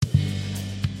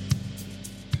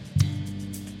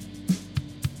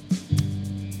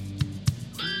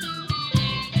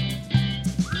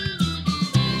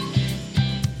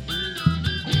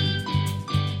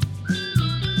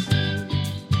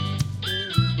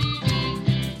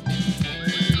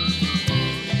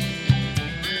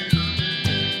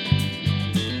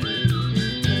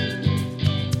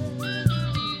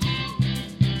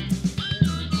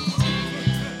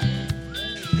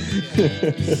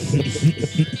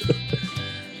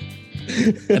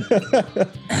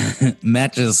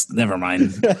Matt just never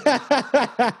mind.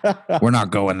 We're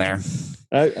not going there.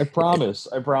 I promise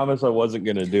I wasn't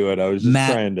going to do it. I was just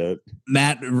trying to.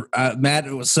 Matt.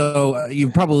 So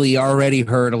you probably already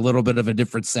heard a little bit of a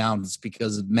different sound. It's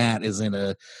because Matt is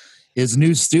in his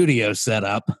new studio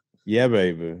setup. Yeah,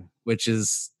 baby. Which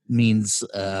means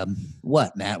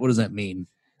what, Matt? What does that mean?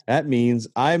 That means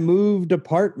I moved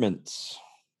apartments.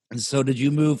 And so did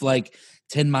you move like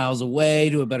 10 miles away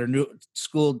to a better new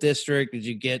school district? Did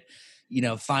you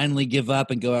finally give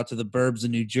up and go out to the burbs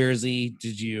in New Jersey?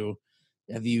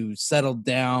 Have you settled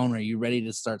down? Are you ready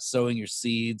to start sowing your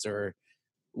seeds, or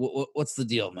what's the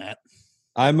deal, Matt?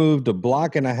 I moved a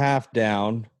block and a half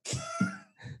down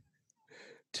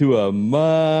to a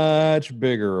much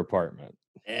bigger apartment.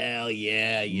 Hell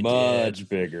yeah, you much did.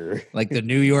 Bigger. Like the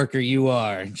New Yorker you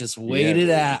are. Just waited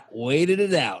out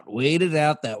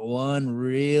that one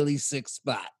really sick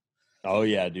spot. Oh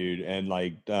yeah, dude. And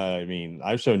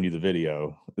I've shown you the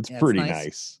video. It's pretty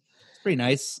nice. It's pretty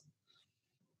nice.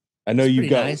 I know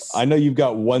you've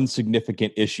got one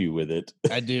significant issue with it.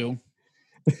 I do.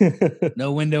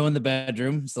 No window in the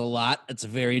bedroom. It's a lot. It's a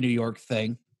very New York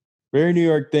thing. Very New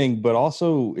York thing, but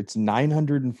also it's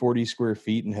 940 square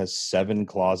feet and has 7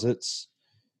 closets.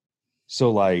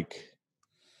 So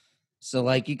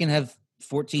you can have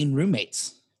 14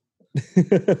 roommates.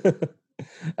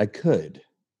 I could,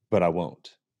 but I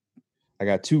won't. I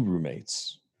got 2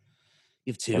 roommates.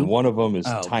 You have 2? And one of them is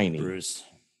tiny. Bruce.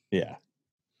 Yeah.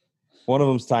 One of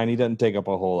them's tiny, doesn't take up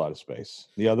a whole lot of space.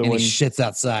 The other one, he shits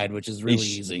outside, which is really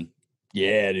easy.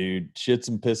 Yeah, dude. Shits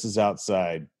and pisses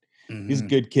outside. Mm-hmm. He's a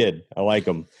good kid. I like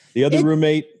him. The other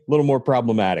roommate, a little more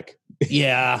problematic.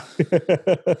 Yeah.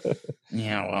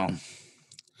 Yeah, well,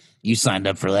 you signed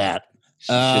up for that.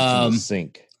 Shits in the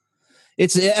sink.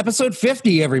 It's episode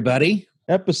 50, everybody.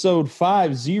 Episode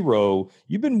 50.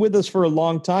 You've been with us for a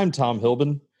long time, Tom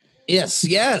Hilbin. Yes.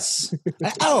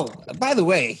 Oh, by the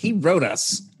way, he wrote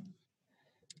us.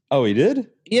 Oh, he did?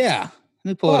 Yeah.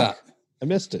 Let me pull it up. I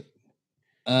missed it.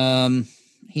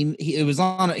 It was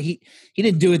on. He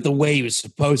didn't do it the way he was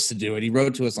supposed to do it. He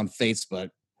wrote to us on Facebook.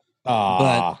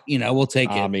 But we'll take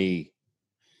it.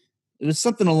 It was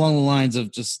something along the lines of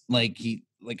just like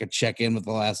a check-in with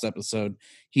the last episode.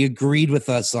 He agreed with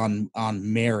us on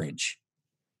marriage.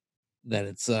 That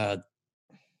it's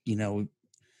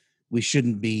we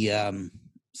shouldn't be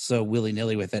so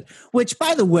willy-nilly with it. Which,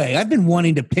 by the way, I've been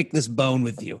wanting to pick this bone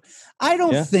with you. I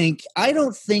don't think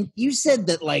you said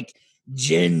that like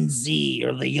Gen Z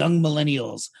or the young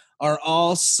millennials are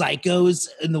all psychos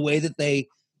in the way that they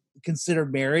consider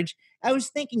marriage. I was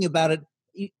thinking about it.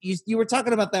 You were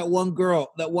talking about that one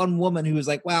woman who was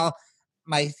like, well,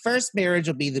 my first marriage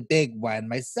will be the big one.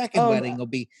 My second wedding will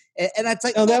be, and that's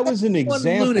like, that was an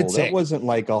example. Lunatic. That wasn't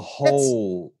like a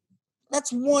whole.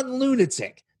 That's one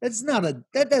lunatic.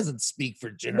 That doesn't speak for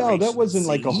generation. No, that wasn't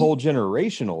like a whole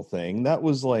generational thing. That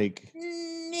was like.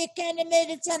 It kind of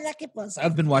made it sound like it was.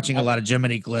 I've been watching a lot of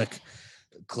Jiminy Glick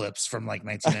clips from like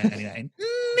 1999.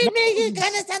 It made it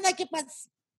kind of sound like it was.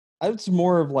 It's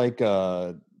more of like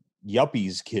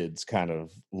yuppies kids kind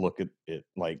of look at it,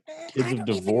 like kids of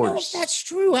divorce. That's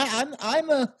true. I'm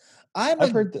a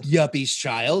yuppie's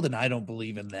child, and I don't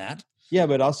believe in that. Yeah,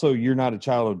 but also you're not a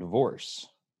child of divorce.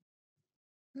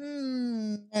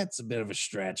 That's a bit of a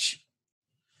stretch.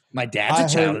 My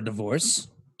dad's a child of divorce.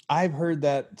 I've heard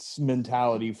that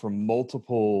mentality from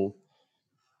multiple.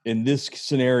 In this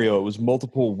scenario, it was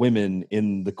multiple women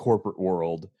in the corporate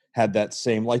world had that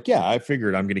same, like, yeah, I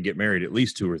figured I'm going to get married at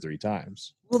least 2 or 3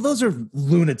 times. Well, those are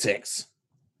lunatics.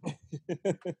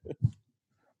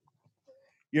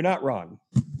 You're not wrong.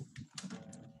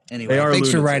 Anyway,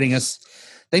 thanks for writing us.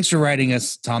 Thanks for writing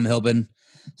us, Tom Hilbin.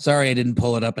 Sorry I didn't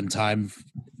pull it up in time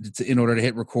in order to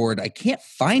hit record. I can't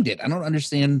find it. I don't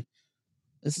understand.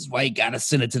 This is why you got to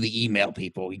send it to the email,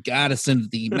 people. You got to send it to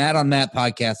the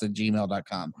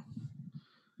mattonmattpodcast@gmail.com.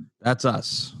 That's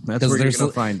us. That's where you're going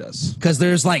to find us. Because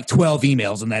there's like 12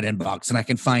 emails in that inbox, and I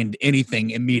can find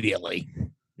anything immediately.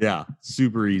 Yeah,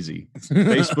 super easy.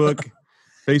 Facebook,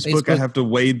 I have to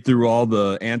wade through all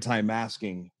the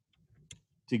anti-masking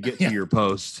to get to your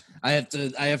post. I have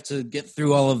to get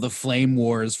through all of the flame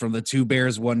wars from the 2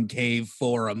 Bears 1 Cave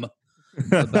forum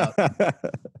about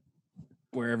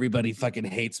where everybody fucking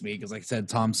hates me because I said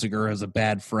Tom Segura is a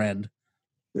bad friend.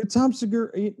 Tom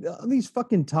Segura, these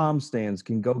fucking Tom stands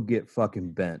can go get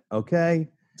fucking bent, okay?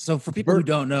 So for people who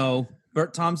don't know,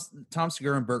 Tom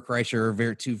Segura and Bert Kreischer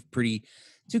are two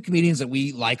comedians that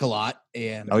we like a lot,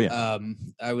 and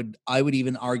I would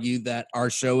even argue that our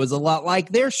show is a lot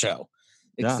like their show.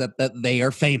 except that they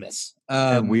are famous.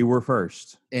 And we were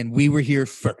first. And we were here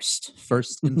first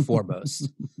and foremost.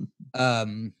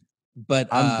 But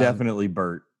I'm definitely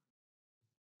Bert.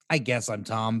 I guess I'm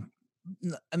Tom.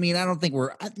 I mean, I don't think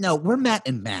we're Matt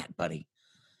and Matt, buddy.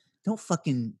 Don't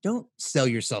sell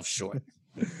yourself short.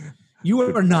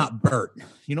 You are not Bert.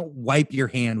 You don't wipe your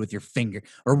hand with your finger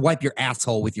or wipe your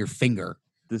asshole with your finger.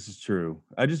 This is true.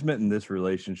 I just meant in this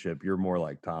relationship, you're more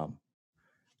like Tom.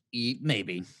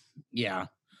 Maybe. Yeah. A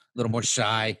little more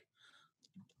shy. A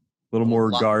little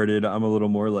more guarded. I'm a little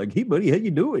more like, hey, buddy, how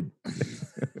you doing?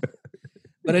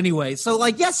 But anyway, so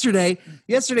like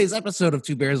yesterday's episode of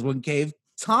Two Bears, One Cave,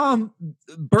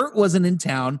 Bert wasn't in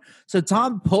town. So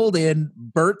Tom pulled in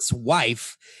Bert's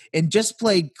wife and just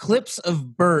played clips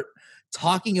of Bert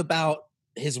talking about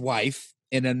his wife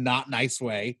in a not nice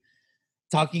way,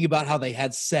 talking about how they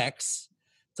had sex,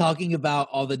 talking about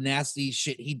all the nasty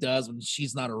shit he does when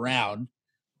she's not around.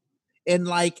 And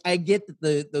like, I get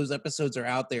that those episodes are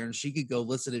out there and she could go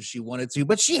listen if she wanted to,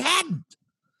 but she hadn't.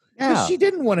 Yeah. She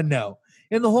didn't want to know.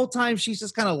 And the whole time she's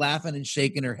just kind of laughing and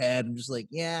shaking her head and just like,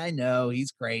 yeah, I know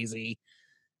he's crazy.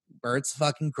 Bert's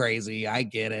fucking crazy. I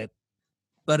get it.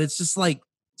 But it's just like,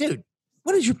 dude,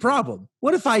 what is your problem?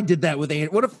 What if I did that with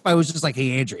what if I was just like,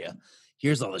 hey, Andrea,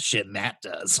 here's all the shit Matt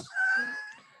does.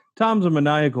 Tom's a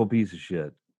maniacal piece of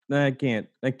shit. I can't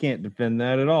defend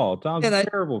that at all. Tom's a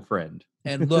terrible friend.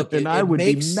 And look, and I would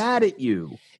be mad at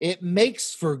you. It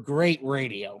makes for great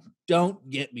radio. Don't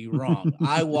get me wrong.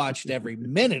 I watched every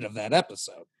minute of that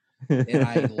episode and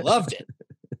I loved it.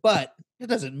 But it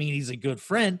doesn't mean he's a good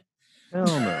friend. Hell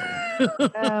no.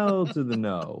 Hell to the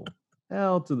no.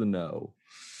 Hell to the no.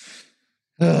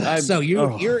 So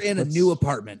you're in a new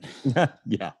apartment.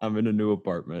 Yeah, I'm in a new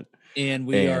apartment. And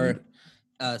we are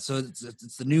so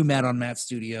it's the new Matt on Matt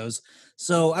Studios.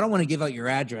 So I don't want to give out your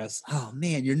address. Oh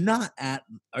man,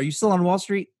 are you still on Wall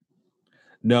Street?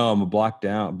 No, I'm a block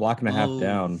and a half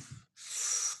down.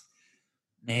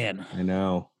 Man. I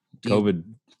know. COVID.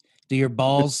 Do your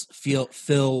balls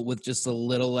fill with just a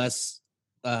little less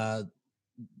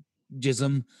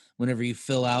jism whenever you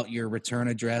fill out your return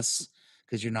address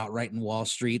because you're not writing Wall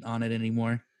Street on it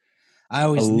anymore? I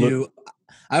always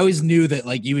knew that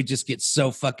like you would just get so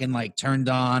fucking like turned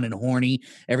on and horny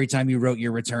every time you wrote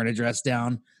your return address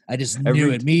down. I just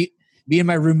knew it. Me and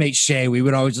my roommate Shay, we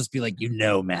would always just be like,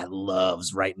 Matt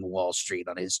loves writing Wall Street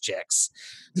on his checks.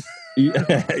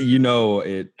 Yeah,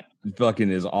 it fucking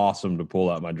is awesome to pull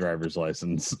out my driver's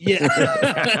license.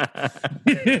 Yeah.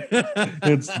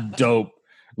 It's dope.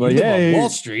 Like, hey, Wall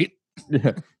Street.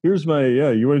 Yeah, here's my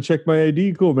you want to check my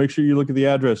ID? Cool. Make sure you look at the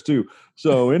address too.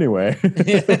 So anyway,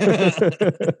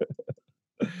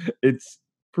 it's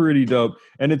pretty dope.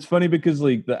 And it's funny because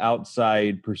like the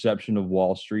outside perception of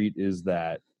Wall Street is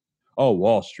that, oh,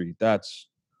 Wall Street, that's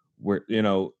where,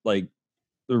 like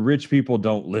the rich people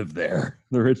don't live there.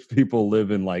 The rich people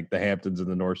live in like the Hamptons and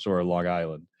the North Shore of Long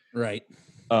Island. Right.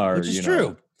 Which is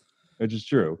true. Which is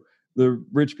true. The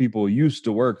rich people used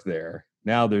to work there.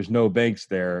 Now there's no banks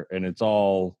there, and it's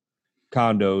all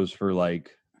condos for like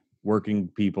working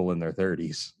people in their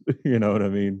 30s. You know what I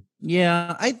mean?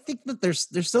 Yeah, I think that there's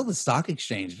still the stock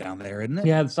exchange down there, isn't it?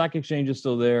 Yeah, the stock exchange is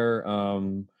still there.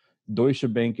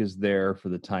 Deutsche Bank is there for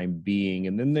the time being,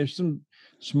 and then there's some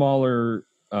smaller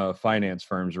finance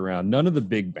firms around. None of the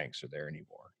big banks are there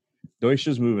anymore. Deutsche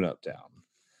is moving uptown.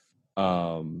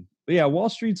 But yeah, Wall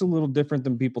Street's a little different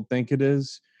than people think it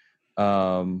is.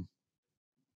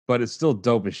 But it's still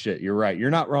dope as shit. You're right. You're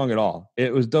not wrong at all.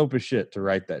 It was dope as shit to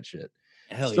write that shit.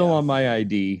 Still on my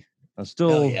ID. I'll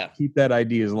still keep that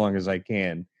ID as long as I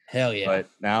can. Hell yeah. But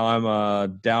now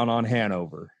I'm down on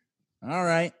Hanover. All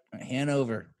right.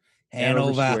 Hanover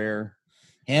Square.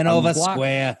 Hanover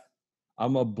Square.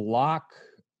 I'm a block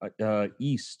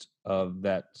east of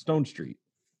that Stone Street.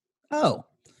 Oh,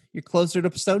 you're closer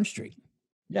to Stone Street.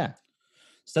 Yeah.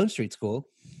 Stone Street's cool.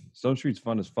 Stone Street's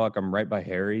fun as fuck. I'm right by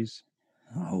Harry's.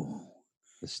 Oh,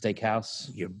 the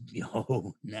steakhouse.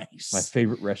 Nice. My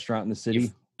favorite restaurant in the city.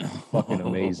 Fucking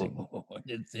amazing.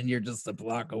 And you're just a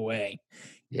block away.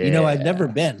 Yeah. I've never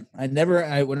been.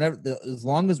 As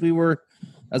long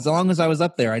as I was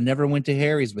up there, I never went to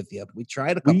Harry's with you. We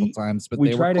tried a couple times, but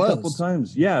we tried a couple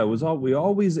times. Yeah, we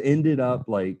always ended up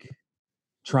like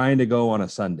trying to go on a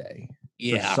Sunday.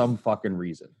 Yeah. For some fucking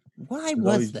reason. Why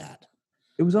was that?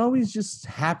 It was always just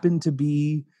happened to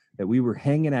be that we were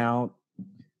hanging out.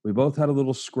 We both had a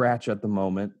little scratch at the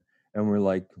moment, and we're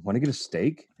like, want to get a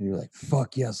steak? And you're like,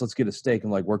 fuck yes, let's get a steak. I'm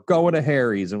like, we're going to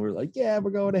Harry's. And we're like, yeah, we're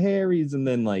going to Harry's. And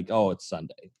then like, oh, it's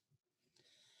Sunday.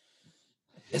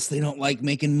 Guess they don't like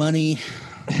making money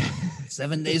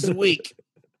 7 days a week.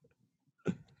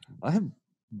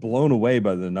 blown away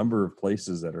by the number of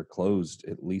places that are closed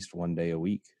at least one day a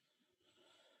week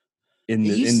in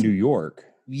New York.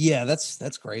 Yeah,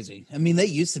 that's crazy. I mean, that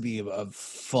used to be a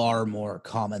far more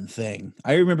common thing.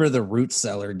 I remember the Root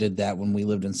Cellar did that when we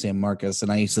lived in San Marcos,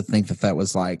 and I used to think that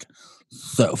was like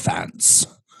so fancy.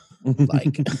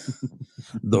 Like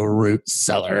the Root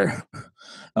Cellar.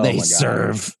 Oh They my God.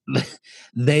 serve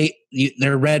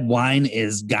their red wine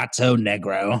is Gato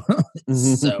Negro.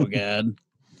 It's so good.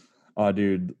 Oh,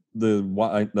 dude, the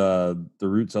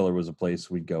Root Cellar was a place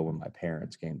we'd go when my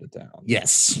parents came to town.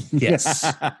 Yes.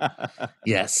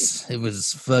 Yes. It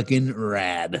was fucking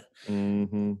rad.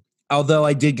 Mm-hmm. Although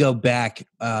I did go back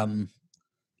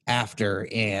after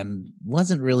and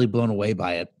wasn't really blown away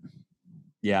by it.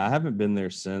 Yeah, I haven't been there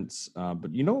since.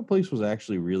 But you know what place was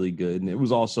actually really good? And it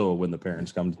was also a when the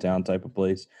parents come to town type of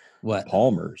place. What?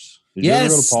 Palmer's. Did you ever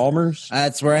go to Palmer's?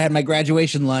 That's where I had my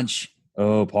graduation lunch.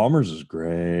 Oh, Palmer's is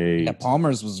great. Yeah,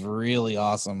 Palmer's was really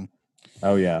awesome.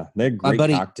 Oh, yeah. They had great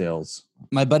cocktails.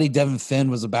 My buddy Devin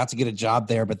Finn was about to get a job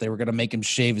there, but they were going to make him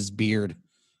shave his beard.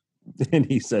 And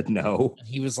he said no.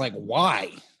 He was like,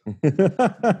 why?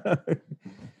 Because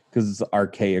it's the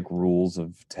archaic rules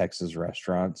of Texas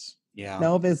restaurants. Yeah.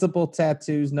 No visible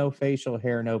tattoos, no facial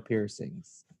hair, no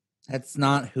piercings. That's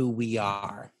not who we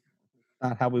are.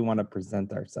 Not how we want to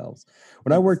present ourselves.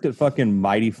 When I worked at fucking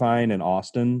Mighty Fine in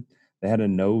Austin, they had a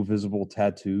no visible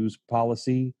tattoos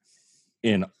policy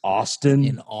in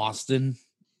Austin.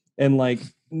 And like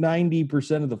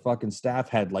 90% of the fucking staff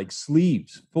had like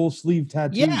sleeves, full sleeve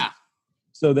tattoos. Yeah.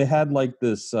 So they had like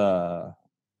this, they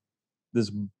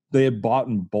had bought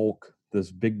in bulk this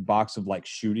big box of like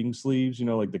shooting sleeves, you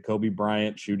know, like the Kobe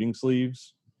Bryant shooting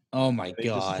sleeves. Oh my They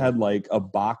God. just had like a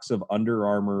box of Under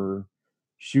Armour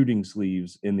shooting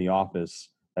sleeves in the office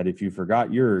that if you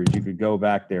forgot yours, you could go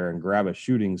back there and grab a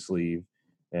shooting sleeve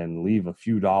and leave a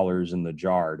few dollars in the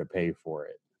jar to pay for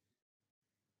it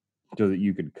so that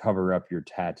you could cover up your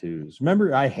tattoos.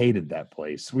 Remember, I hated that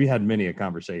place. We had many a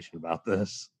conversation about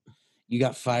this. You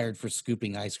got fired for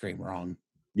scooping ice cream wrong.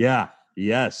 Yeah.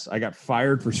 Yes. I got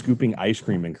fired for scooping ice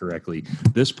cream incorrectly.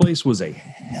 This place was a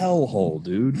hellhole,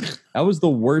 dude. That was the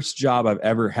worst job I've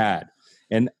ever had.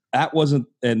 And that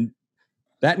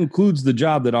includes the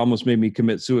job that almost made me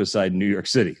commit suicide in New York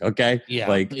City. Okay. Yeah.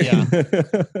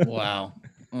 Wow.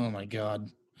 Oh my God.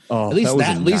 Oh, at least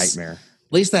that was a nightmare.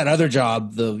 At least that other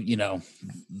job,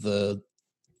 the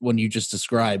one you just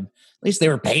described, at least they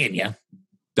were paying you.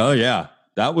 Oh yeah.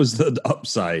 That was the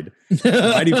upside.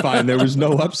 Mighty Fine, there was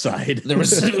no upside. It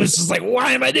was just like,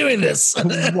 why am I doing this?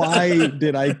 Why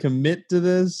did I commit to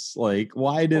this? Like,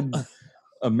 why did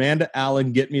Amanda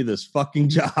Allen get me this fucking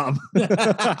job?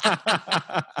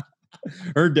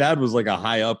 Her dad was like a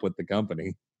high up with the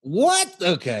company. What?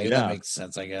 Okay, yeah. That makes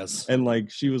sense, I guess. And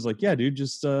like, she was like, yeah, dude,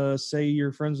 just say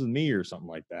you're friends with me or something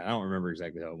like that. I don't remember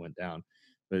exactly how it went down.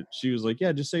 But she was like,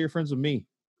 yeah, just say you're friends with me.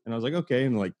 And I was like, okay.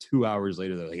 And like 2 hours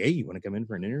later, they're like, hey, you want to come in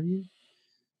for an interview?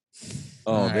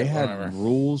 Oh, they had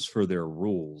rules for their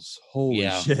rules. Holy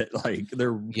shit. Like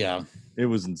it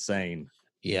was insane.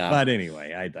 Yeah. But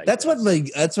anyway, that's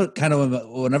what kind of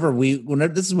whenever we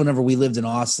lived in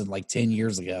Austin like 10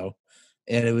 years ago.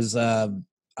 And it was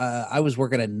I was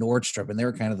working at Nordstrom and they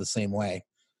were kind of the same way.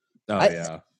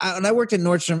 I worked at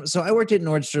Nordstrom. So I worked at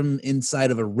Nordstrom inside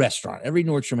of a restaurant. Every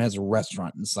Nordstrom has a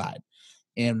restaurant inside.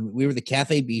 And we were the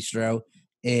Cafe Bistro,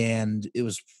 and it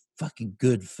was fucking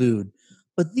good food.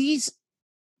 But these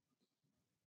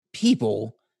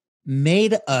people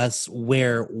made us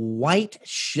wear white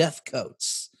chef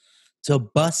coats to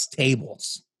bus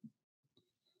tables.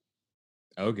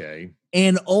 Okay.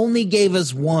 And only gave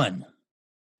us one.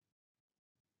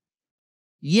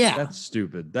 Yeah. That's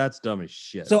stupid. That's dumb as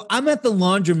shit. So I'm at the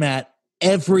laundromat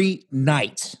every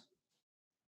night.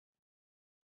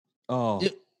 Oh.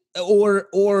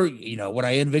 Or you know, what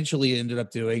I eventually ended up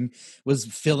doing was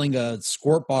filling a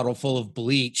squirt bottle full of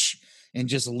bleach and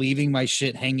just leaving my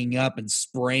shit hanging up and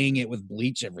spraying it with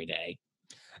bleach every day.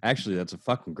 Actually, that's a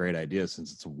fucking great idea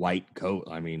since it's a white coat.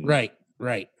 I mean, right.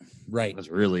 That's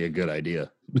really a good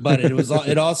idea. But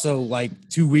it also like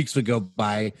 2 weeks would go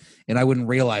by and I wouldn't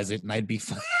realize it, and I'd be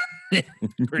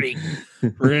pretty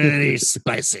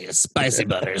spicy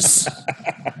butters.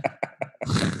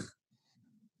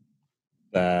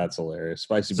 That's hilarious.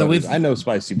 Spicy Butters. I know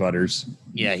Spicy Butters.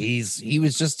 Yeah, he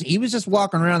was just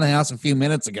walking around the house a few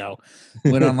minutes ago.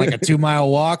 Went on like a 2-mile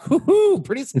walk. Woohoo!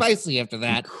 Pretty spicy after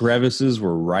that. The crevices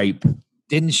were ripe.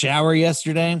 Didn't shower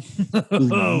yesterday.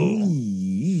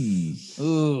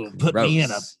 Ooh, put me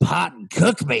in a pot and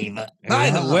cook me.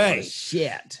 By the way,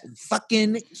 shit.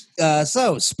 fucking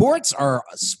so sports are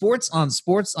sports on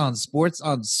sports on sports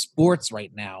on sports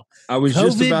right now. I was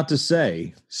just about to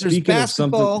say, speaking of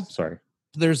something, sorry.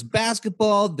 There's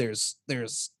basketball, there's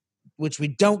which we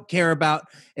don't care about,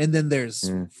 and then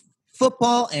there's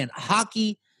football and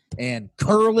hockey, and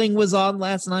curling was on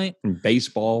last night. And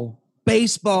baseball,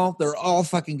 they're all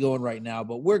fucking going right now,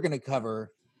 but we're going to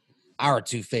cover our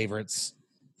two favorites,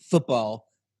 football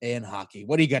and hockey.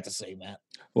 What do you got to say, Matt?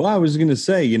 Well, I was going to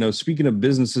say, speaking of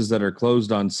businesses that are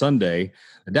closed on Sunday,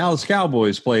 the Dallas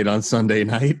Cowboys played on Sunday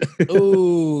night.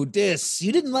 Oh,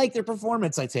 you didn't like their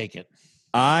performance, I take it.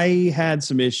 I had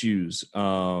some issues.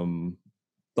 The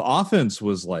offense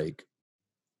was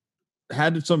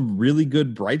had some really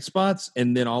good bright spots,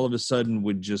 and then all of a sudden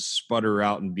would just sputter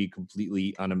out and be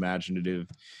completely unimaginative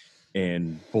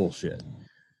and bullshit.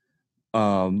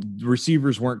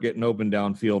 Receivers weren't getting open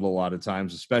downfield a lot of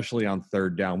times, especially on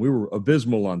third down. We were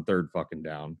abysmal on third fucking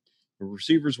down. The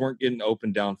receivers weren't getting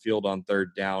open downfield on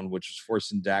third down, which was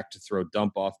forcing Dak to throw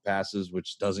dump off passes,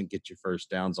 which doesn't get you first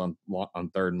downs on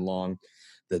third and long.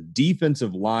 The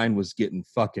defensive line was getting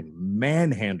fucking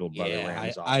manhandled by the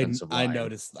Rams offensive line. I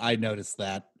noticed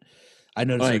that. I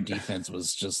noticed their defense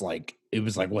was just it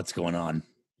was like, what's going on?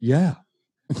 Yeah,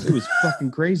 it was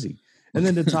fucking crazy. And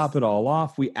then to top it all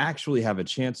off, we actually have a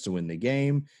chance to win the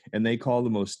game, and they call the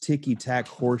most ticky-tack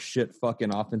horseshit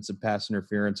fucking offensive pass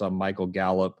interference on Michael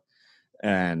Gallup,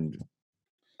 and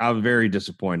I was very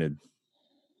disappointed.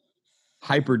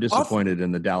 Hyper disappointed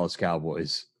in the Dallas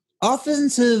Cowboys.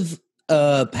 Offensive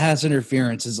pass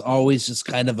interference is always just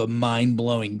kind of a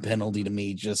mind-blowing penalty to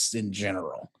me, just in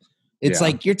general. It's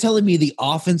like you're telling me the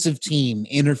offensive team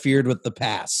interfered with the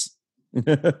pass.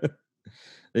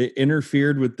 They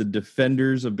interfered with the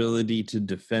defender's ability to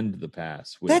defend the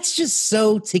pass. That's just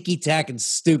so ticky-tack and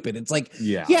stupid. It's like,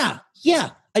 yeah.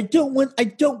 I don't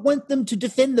want them to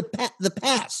defend the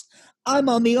pass. I'm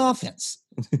on the offense.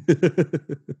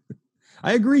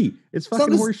 I agree. It's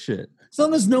fucking horse shit. As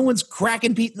long as no one's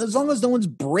cracking people, as long as no one's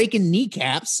breaking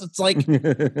kneecaps, it's like,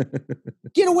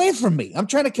 get away from me. I'm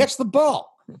trying to catch the ball.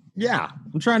 Yeah,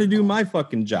 I'm trying to do my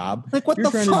fucking job. Like, what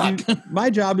the fuck? My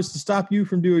job is to stop you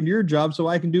from doing your job so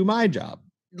I can do my job.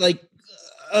 Like,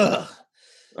 ugh.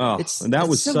 Oh, and that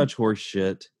was such horse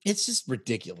shit. It's just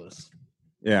ridiculous.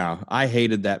 Yeah, I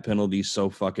hated that penalty so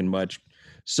fucking much.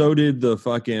 So did the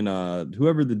fucking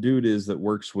whoever the dude is that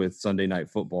works with Sunday Night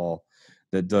Football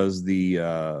that does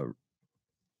the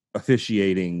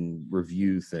officiating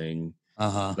review thing.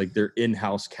 Like their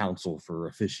in-house counsel for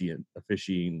officiating.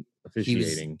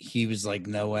 He was like,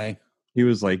 no way. He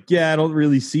was like, yeah, I don't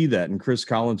really see that. And Chris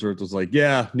Collinsworth was like,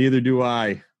 yeah, neither do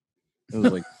I. I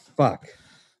was like, fuck.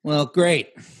 Well,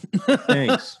 great.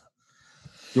 Thanks.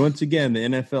 Once again, the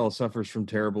NFL suffers from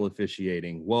terrible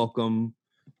officiating. Welcome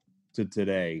to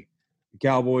today. The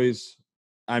Cowboys,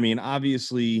 I mean,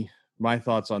 obviously, my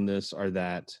thoughts on this are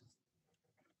that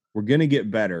we're going to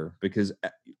get better because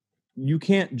you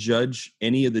can't judge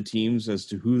any of the teams as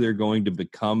to who they're going to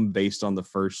become based on the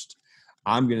first,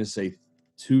 I'm going to say,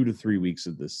 2 to 3 weeks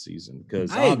of this season.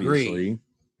 Because obviously,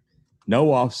 no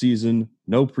offseason,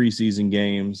 no preseason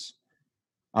games.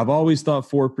 I've always thought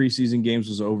 4 preseason games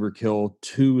was overkill.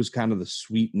 2 is kind of the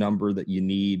sweet number that you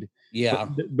need. Yeah.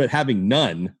 But having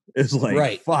none is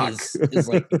like, fuck. It's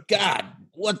like, God,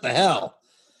 what the hell?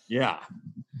 Yeah.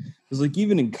 It's like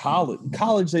even in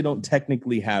college, they don't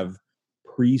technically have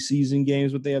preseason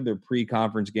games, but they have their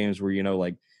pre-conference games where,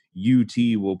 like UT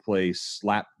will play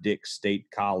Slapdick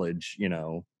State College,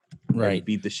 right,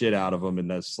 beat the shit out of them, and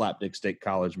the Slapdick State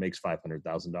College makes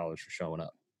 $500,000 for showing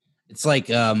up. It's like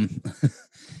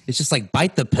it's just like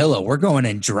bite the pillow. We're going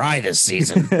in dry this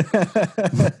season.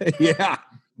 Yeah.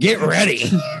 Get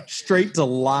ready. Straight to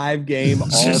live game, all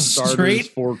starters,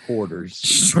 4 quarters.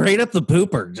 Straight up the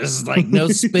pooper. Just like no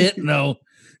spit, no.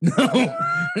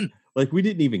 Like we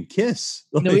didn't even kiss.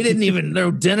 No, we didn't even,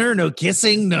 no dinner, no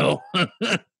kissing, no.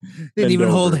 Didn't even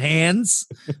hold hands.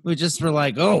 We just were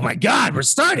like, oh my God, we're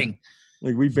starting.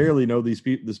 Like we barely know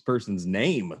this person's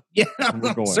name. Yeah,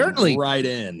 we're going certainly right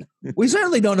in. We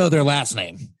certainly don't know their last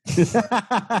name.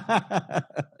 Yep,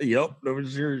 no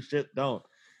sure shit don't.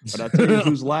 But I tell you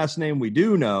whose last name we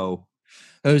do know.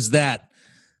 Who's that?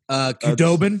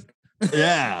 Kudobin?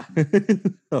 Yeah. I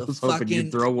was hoping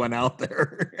you'd throw one out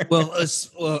there. well,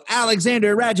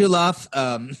 Alexander Radulov.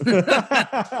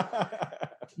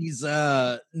 He's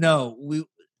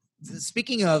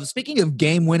speaking of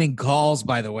game-winning calls,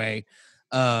 by the way,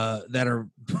 that are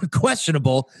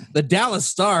questionable. The Dallas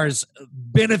Stars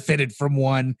benefited from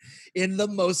one in the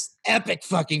most epic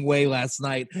fucking way last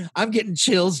night. I'm getting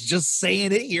chills just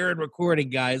saying it here and recording,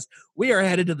 guys. We are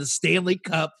headed to the Stanley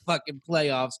Cup fucking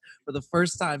playoffs for the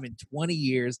first time in 20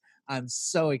 years. I'm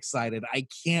so excited. I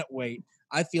can't wait.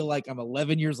 I feel like I'm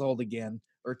 11 years old again,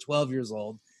 or 12 years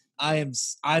old. I'm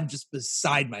just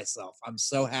beside myself. I'm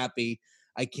so happy.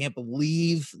 I can't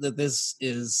believe that this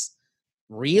is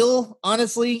real,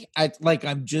 honestly.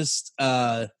 I'm just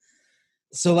so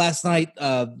last night,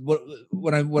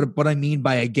 what I mean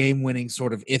by a game-winning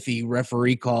sort of iffy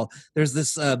referee call, there's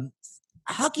this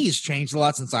hockey has changed a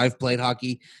lot since I've played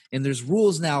hockey, and there's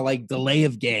rules now like delay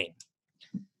of game.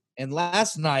 And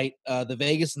last night, the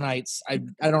Vegas Knights, I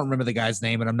don't remember the guy's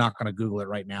name, and I'm not going to Google it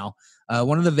right now.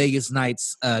 One of the Vegas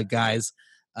Knights guys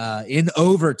in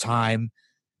overtime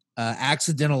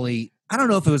accidentally, I don't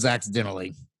know if it was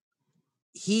accidentally,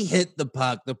 he hit the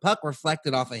puck. The puck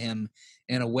reflected off of him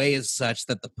in a way as such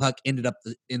that the puck ended up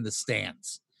in the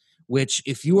stands, which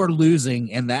if you are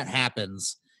losing and that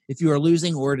happens, if you are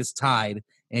losing or it is tied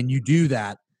and you do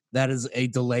that, that is a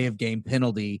delay of game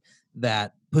penalty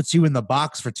that puts you in the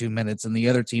box for 2 minutes and the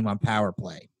other team on power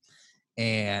play.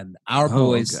 And our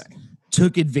boys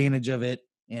took advantage of it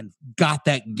and got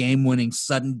that game-winning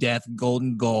sudden death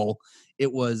golden goal.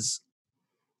 It was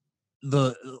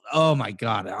oh my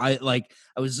God. I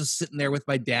was just sitting there with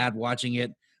my dad watching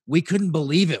it. We couldn't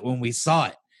believe it when we saw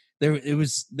it. There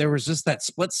was just that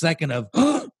split second of,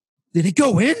 oh, did it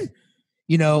go in?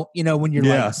 You know, when you're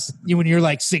when you're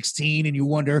like 16 and you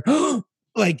wonder, oh,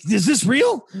 like, is this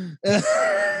real? Am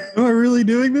I really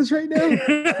doing this right now?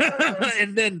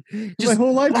 And then my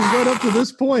whole life has led up to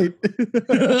this point.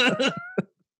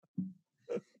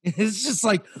 It's just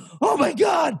like, oh my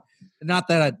God. Not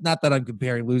that I'm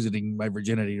comparing losing my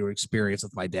virginity to an experience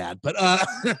with my dad, but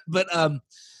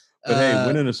hey,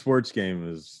 winning a sports game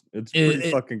it's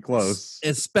pretty fucking close,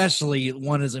 especially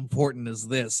one as important as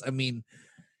this. I mean,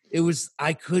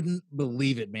 I couldn't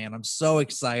believe it, man. I'm so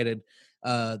excited.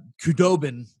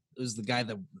 Kudobin is the guy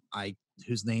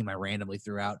whose name I randomly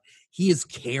threw out. He is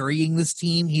carrying this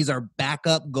team. He's our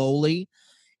backup goalie,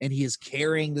 and he is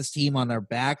carrying this team on their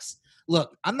backs.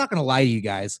 Look, I'm not going to lie to you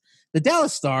guys. The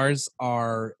Dallas Stars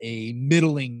are a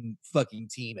middling fucking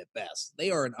team at best.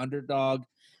 They are an underdog.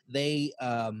 They,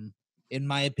 in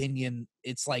my opinion,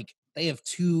 it's like they have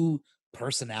two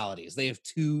personalities. They have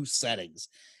two settings.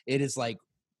 It is like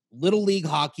little league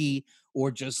hockey or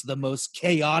just the most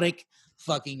chaotic,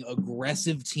 fucking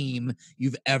aggressive team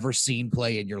you've ever seen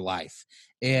play in your life.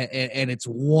 And it's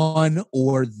one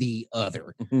or the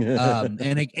other. And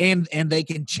they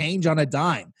can change on a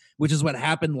dime, which is what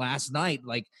happened last night.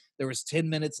 Like, there was 10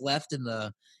 minutes left in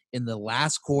the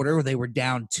last quarter where they were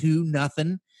down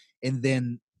 2-0, and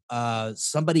then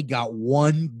somebody got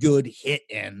one good hit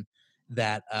in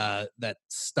that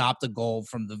stopped a goal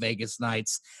from the Vegas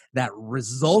Knights that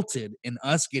resulted in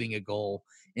us getting a goal,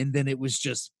 and then it was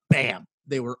just bam,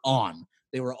 they were on.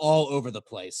 They were all over the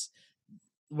place.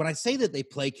 When I say that they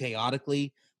play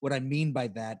chaotically, what I mean by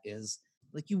that is,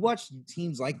 like, you watch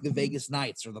teams like the Vegas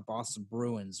Knights or the Boston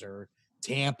Bruins or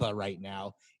Tampa right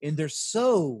now, and they're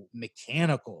so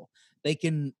mechanical. They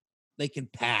can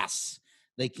pass.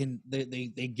 They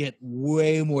get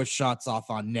way more shots off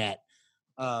on net.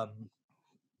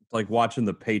 Like watching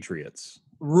the Patriots.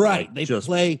 Right. Like, they just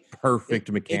play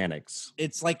perfect mechanics.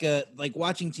 It's like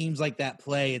watching teams like that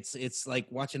play. It's like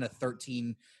watching a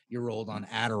 13-year-old on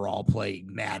Adderall play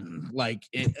Madden. Like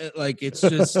it's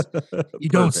just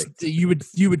you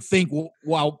would think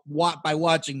by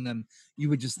watching them, you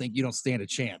would just think you don't stand a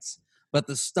chance. But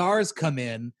the Stars come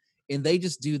in and they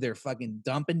just do their fucking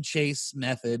dump and chase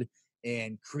method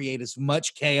and create as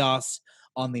much chaos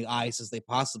on the ice as they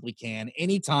possibly can.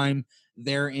 Anytime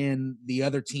they're in the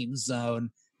other team's zone,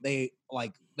 they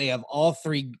have all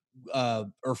three,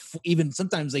 even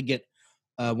sometimes they get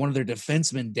one of their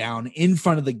defensemen down in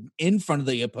front of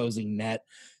the opposing net,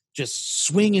 just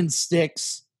swinging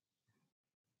sticks,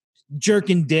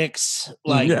 jerking dicks,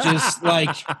 just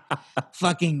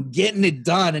fucking getting it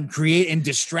done and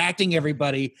distracting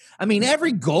everybody. I mean,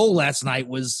 every goal last night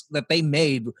was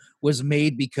made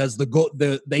because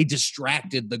they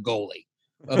distracted the goalie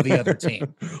of the other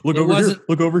team. Look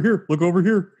over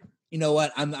here. You know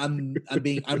what? I'm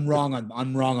wrong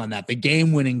on that. The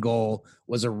game-winning goal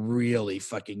was a really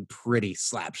fucking pretty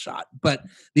slap shot, but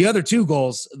the other two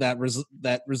goals that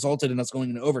resulted in us going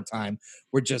into overtime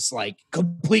were just like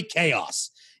complete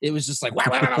chaos. It was just like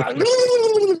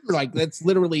like that's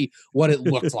literally what it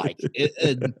looked like.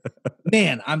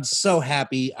 Man, I'm so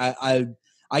happy.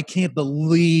 I can't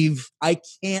believe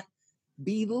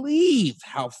believe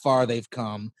how far they've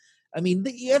come. I mean,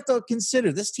 you have to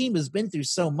consider this team has been through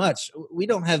so much. We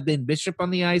don't have Ben Bishop on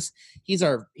the ice. He's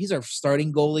our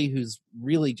starting goalie, who's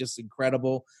really just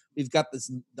incredible. We've got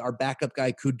our backup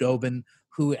guy Kudobin,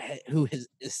 who has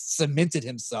cemented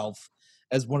himself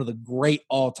as one of the great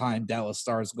all-time Dallas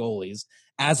Stars goalies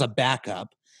as a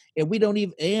backup. And we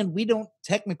don't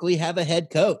technically have a head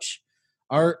coach.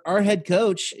 Our head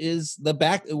coach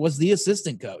was the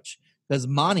assistant coach because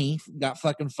Monty got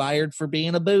fucking fired for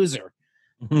being a boozer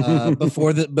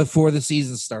before the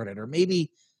season started, or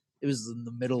maybe it was in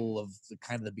the middle of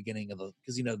the beginning of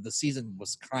because the season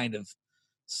was kind of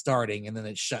starting and then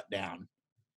it shut down.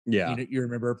 Yeah, you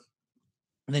remember,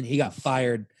 and then he got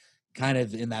fired kind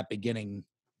of in that beginning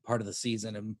part of the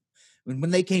season. And when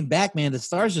they came back, man, the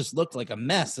Stars just looked like a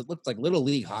mess. It looked like little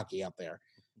league hockey out there.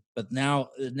 But now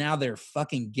they're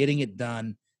fucking getting it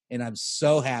done, and I'm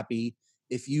so happy.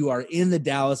 If you are in the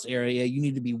Dallas area, you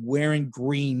need to be wearing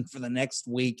green for the next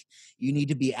week. You need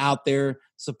to be out there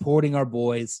supporting our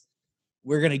boys.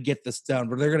 We're gonna get this done.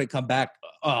 But they're gonna come back.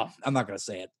 Oh, I'm not gonna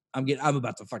say it. I'm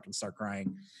about to fucking start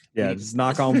crying. Yeah, just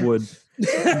knock on wood.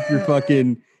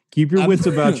 Keep your wits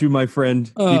about you, my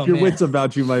friend. Keep your wits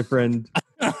about you, my friend.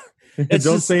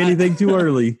 Don't say anything too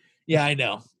early. Yeah, I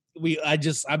know.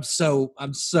 I'm so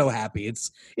happy.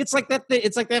 It's like that.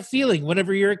 It's like that feeling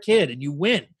whenever you're a kid and you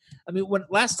win. I mean, when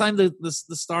last time the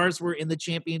Stars were in the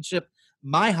championship,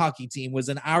 my hockey team was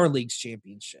in our league's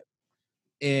championship,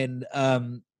 and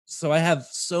so I have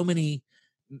so many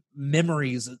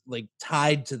memories like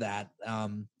tied to that,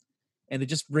 and it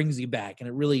just brings you back, and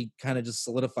it really kind of just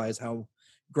solidifies how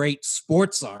great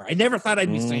sports are. I never thought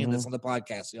I'd be saying this on the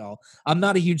podcast, y'all. I'm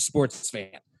not a huge sports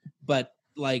fan, but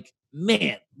like,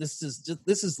 man, this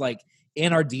is like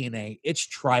in our DNA. It's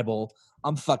tribal.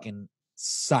 I'm fucking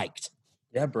psyched.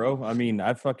 Yeah, bro. I mean,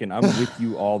 I'm with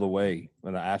you all the way.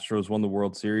 When the Astros won the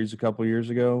World Series a couple years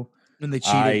ago, And they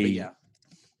cheated, but yeah.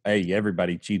 Hey,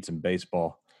 everybody cheats in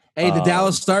baseball. Hey, the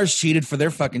Dallas Stars cheated for their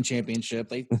fucking championship.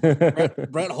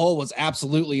 Brett Hull was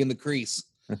absolutely in the crease.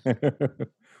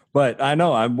 But I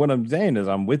know what I'm saying is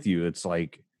I'm with you. It's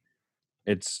like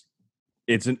it's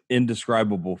an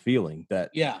indescribable feeling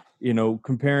that,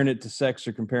 comparing it to sex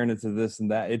or comparing it to this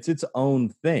and that, it's its own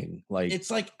thing. Like,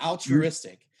 it's like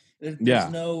altruistic. There's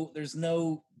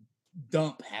no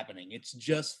dump happening. It's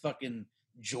just fucking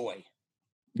joy.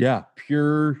 Yeah.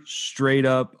 Pure, straight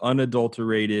up,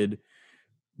 unadulterated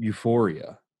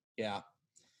euphoria. Yeah.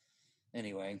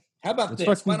 Anyway, how about this?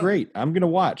 It's fucking great. I'm going to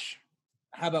watch.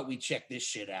 How about we check this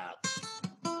shit out?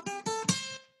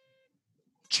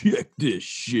 Check this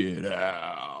shit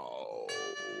out.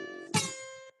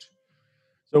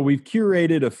 So we've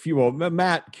curated a few. Well,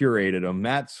 Matt curated them.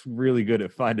 Matt's really good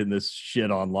at finding this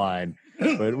shit online.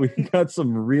 But we've got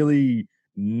some really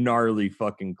gnarly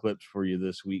fucking clips for you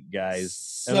this week, guys.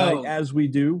 So, and as we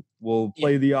do, we'll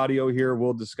play the audio here.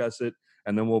 We'll discuss it.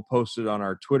 And then we'll post it on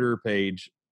our Twitter page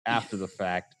after the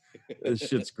fact. This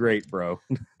shit's great, bro.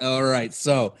 All right.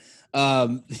 So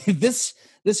this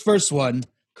first one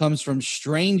comes from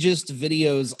Strangest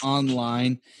Videos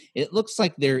Online. It looks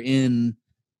like they're in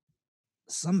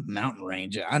some mountain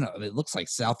range. I don't know. It looks like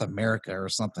South America or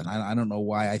something. I don't know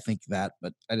why I think that,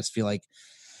 but I just feel like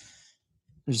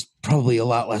there's probably a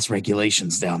lot less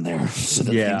regulations down there so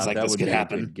that things like this could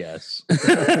happen. Guess.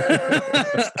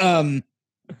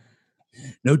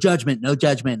 No judgment, no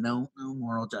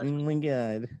moral judgment. Oh my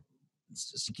God. It's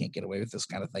just, you can't get away with this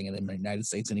kind of thing in the United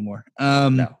States anymore.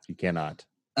 No, you cannot.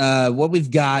 What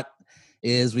we've got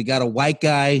is we got a white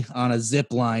guy on a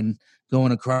zip line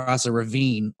going across a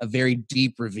ravine, a very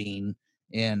deep ravine.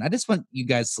 And I just want you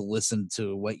guys to listen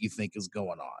to what you think is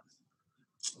going on.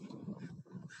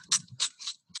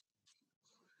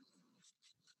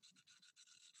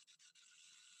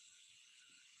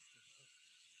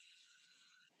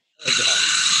 Oh, God.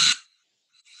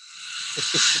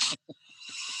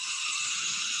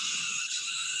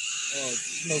 Oh, it's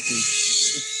smoking.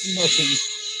 It's smoking.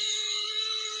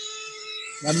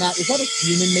 I'm not. Is that a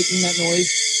human making that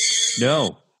noise?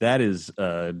 No, that is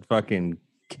fucking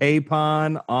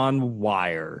capon on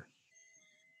wire.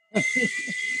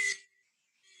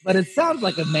 But it sounds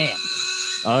like a man.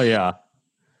 Oh, yeah.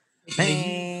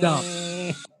 Dump.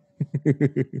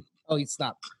 Oh, he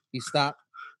stopped. He stopped.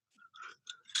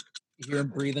 You hear him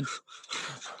breathing?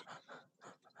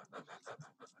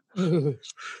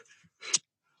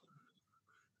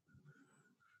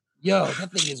 Yo,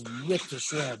 that thing is ripped to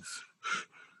shreds.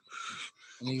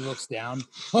 And he looks down.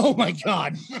 Oh, my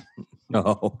God.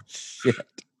 Oh, shit.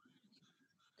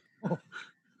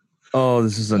 Oh,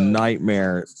 this is a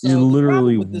nightmare. So You're the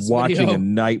literally problem with this watching video- a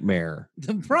nightmare.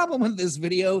 The problem with this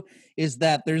video is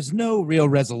that there's no real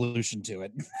resolution to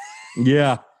it.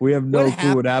 Yeah, we have no What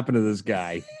clue what happened to this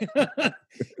guy.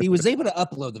 He was able to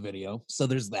upload the video, so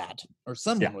there's that. Or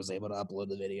someone was able to upload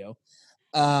the video.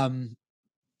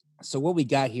 So what we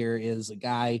got here is a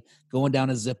guy going down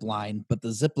a zip line, but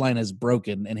the zip line is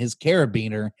broken, and his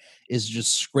carabiner is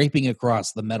just scraping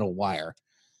across the metal wire.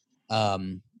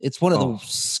 It's one of the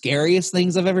scariest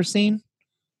things I've ever seen.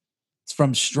 It's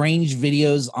from Strange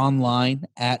Videos Online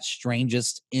at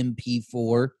Strangest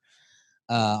MP4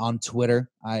 on Twitter.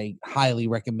 I highly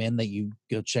recommend that you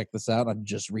go check this out. I'm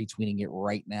just retweeting it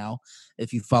right now.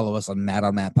 If you follow us on Matt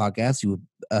on Matt Podcast, you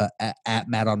at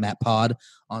Matt on Matt Pod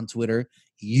on Twitter,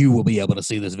 you will be able to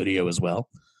see this video as well.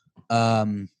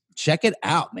 Check it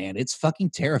out, man. It's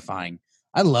fucking terrifying.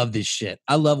 I love this shit.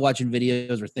 I love watching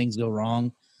videos where things go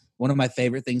wrong. One of my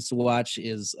favorite things to watch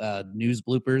is news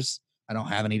bloopers. I don't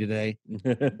have any today,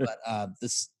 but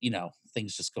this,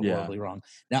 things just go horribly wrong.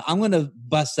 Now I'm going to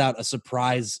bust out a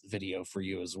surprise video for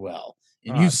you as well.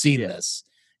 And you've seen this.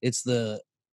 It's the...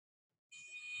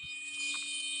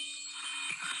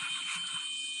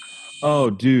 Oh,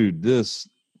 dude, this...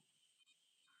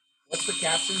 What's the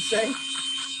caption say?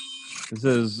 It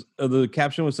says, the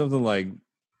caption was something like,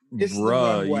 Missed the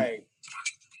bruh. runway.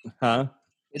 Huh?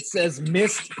 It says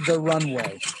missed the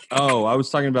runway. Oh, I was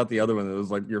talking about the other one. That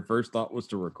was like your first thought was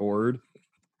to record.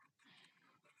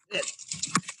 That's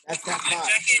that part.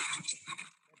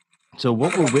 So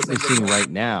what we're witnessing right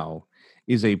now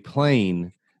is a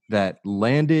plane that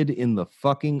landed in the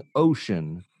fucking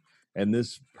ocean, and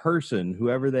this person,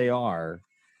 whoever they are,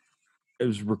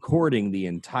 is recording the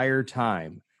entire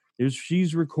time.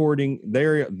 She's recording.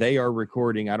 They are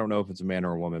recording. I don't know if it's a man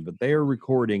or a woman, but they are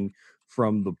recording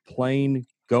from the plane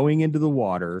going into the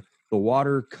water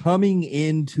coming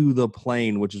into the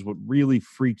plane, which is what really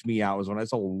freaked me out, was when I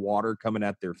saw water coming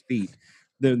at their feet.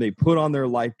 Then they put on their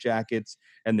life jackets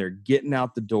and they're getting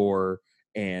out the door,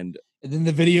 and then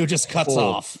the video just cuts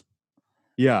off.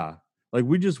 Yeah. Like,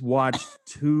 we just watched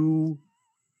two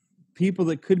people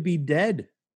that could be dead.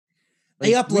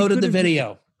 They uploaded the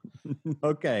video.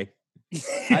 Okay.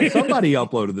 Somebody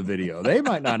uploaded the video. They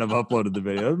might not have uploaded the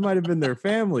video. It might have been their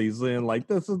families saying, like,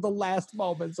 this is the last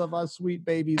moments of our sweet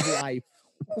baby's life.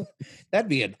 That'd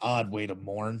be an odd way to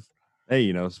mourn.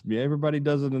 Hey, everybody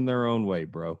does it in their own way,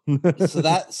 bro. so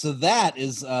that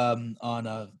is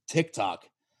on TikTok.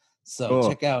 So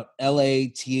check out LA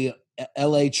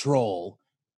Troll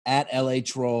at LA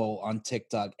Troll on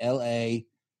TikTok. LATROL.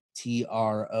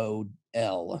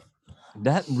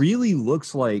 That really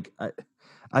looks like,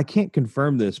 I can't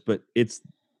confirm this, but if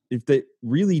they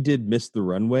really did miss the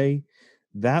runway,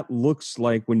 that looks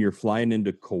like when you're flying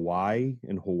into Kauai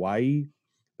in Hawaii,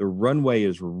 the runway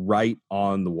is right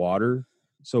on the water.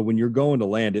 So when you're going to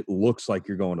land, it looks like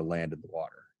you're going to land in the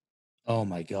water. Oh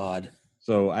my God.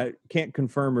 So I can't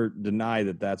confirm or deny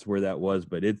that that's where that was,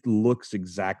 but it looks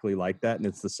exactly like that. And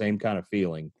it's the same kind of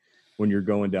feeling when you're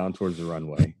going down towards the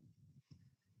runway.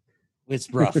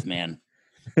 It's rough, man.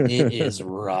 It is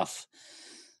rough.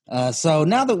 So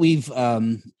now that we've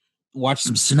watched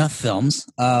some snuff films,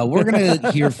 we're going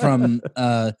to hear from,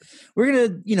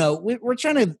 we're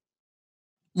trying to,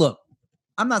 look,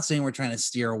 I'm not saying we're trying to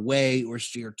steer away or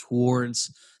steer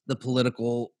towards the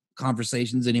political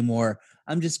conversations anymore.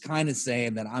 I'm just kind of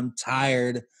saying that I'm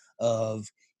tired of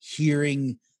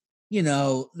hearing,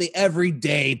 the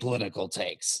everyday political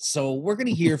takes. So we're going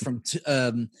to hear from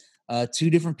two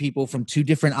different people from two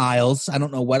different aisles. I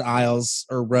don't know what aisles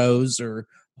or rows or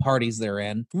parties they're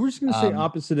in. We're just going to say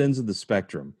opposite ends of the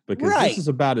spectrum, because this is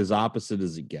about as opposite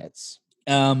as it gets.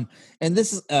 And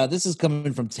this is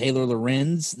coming from Taylor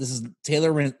Lorenz.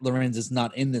 Taylor Lorenz is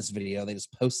not in this video. They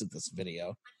just posted this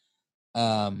video.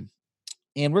 And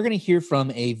we're going to hear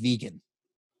from a vegan.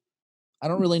 I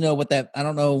don't really know I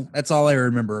don't know. That's all I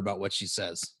remember about what she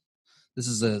says.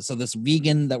 This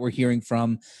vegan that we're hearing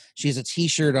from, she has a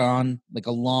t-shirt on, like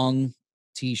a long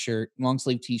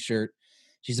sleeve t-shirt.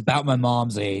 She's about my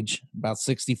mom's age, about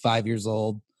 65 years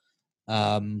old.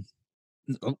 I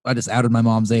just outed my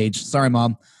mom's age. Sorry,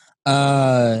 Mom.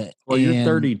 Well, you're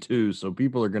 32, so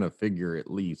people are going to figure at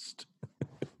least.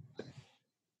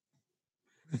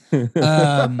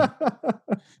 Her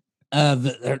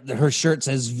shirt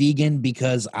says vegan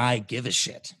because I give a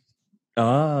shit.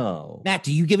 Oh. Matt,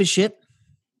 do you give a shit?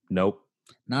 Nope.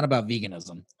 Not about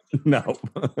veganism. No.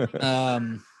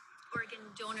 Organ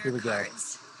donor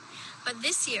cards. But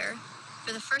this year,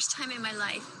 for the first time in my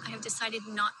life, I have decided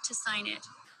not to sign it.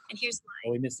 And here's why.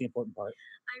 Oh, we missed the important part.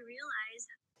 I realize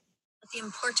the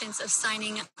importance of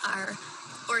signing our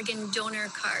organ donor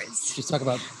cards. She's talking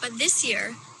about. But this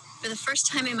year, for the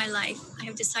first time in my life, I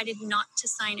have decided not to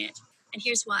sign it. And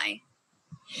here's why.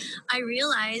 I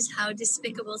realize how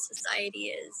despicable society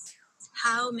is,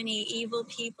 how many evil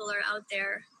people are out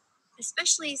there,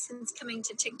 especially since coming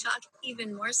to TikTok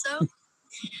even more so.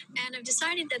 And I've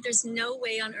decided that there's no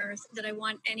way on earth that I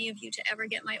want any of you to ever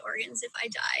get my organs if I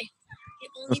die. The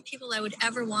only people I would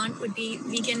ever want would be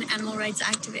vegan animal rights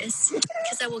activists,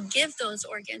 because I will give those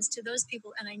organs to those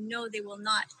people, and I know they will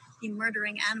not be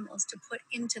murdering animals to put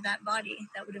into that body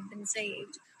that would have been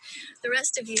saved. The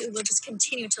rest of you will just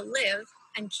continue to live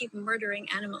and keep murdering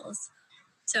animals.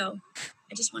 So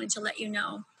I just wanted to let you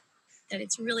know that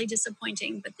it's really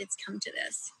disappointing, but it's come to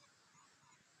this.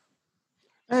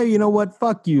 Hey, you know what?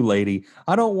 Fuck you, lady.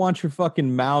 I don't want your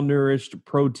fucking malnourished,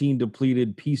 protein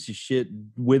depleted piece of shit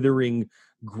withering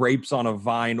grapes on a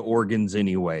vine organs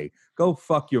anyway. Go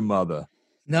fuck your mother.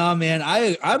 No, man,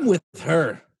 I'm with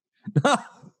her.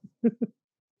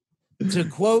 To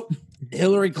quote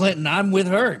Hillary Clinton, I'm with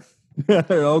her.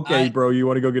 Okay, bro, you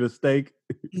want to go get a steak?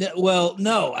 Well,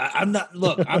 no, I'm not.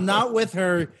 Look, I'm not with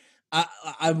her.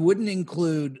 I wouldn't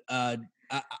include.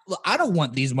 Look, I don't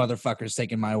want these motherfuckers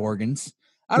taking my organs.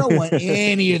 I don't want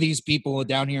any of these people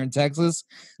down here in Texas.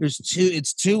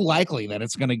 It's too likely that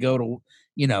it's going to go to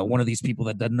one of these people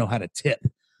that doesn't know how to tip.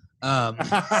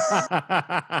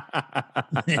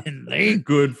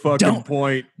 Good fucking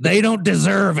point. They don't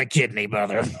deserve a kidney,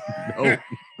 brother. No,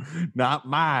 not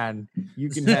mine. You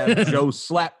can have Joe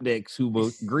Slapdicks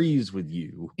who agrees with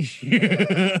you.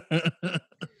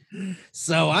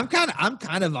 So I'm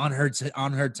kind of on her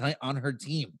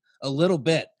team a little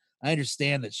bit. I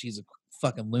understand that she's a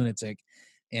fucking lunatic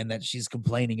and that she's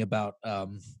complaining about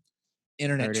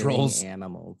internet trolls.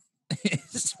 Animals.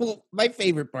 Well, my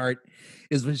favorite part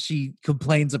is when she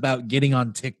complains about getting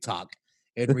on TikTok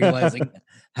and realizing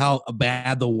how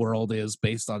bad the world is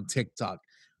based on TikTok.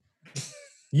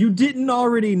 You didn't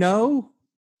already know?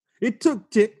 It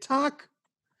took TikTok?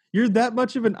 You're that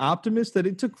much of an optimist that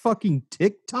it took fucking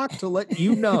TikTok to let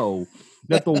you know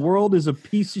that the world is a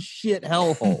piece of shit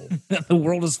hellhole. That the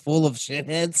world is full of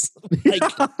shitheads?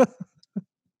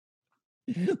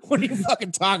 What are you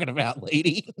fucking talking about,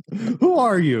 lady? Who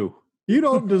are you? You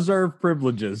don't deserve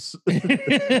privileges.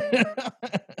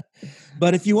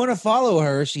 But if you want to follow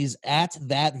her, she's at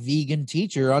that vegan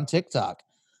teacher on TikTok.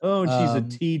 Oh, and she's a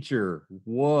teacher.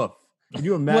 Woof. Can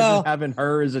you imagine having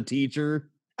her as a teacher?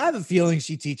 I have a feeling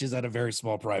she teaches at a very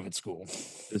small private school.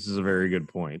 This is a very good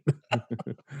point.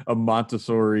 A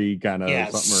Montessori kind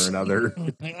of something or another.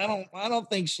 I don't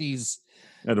think she's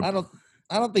I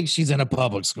don't think she's in a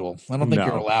public school. I don't think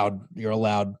you're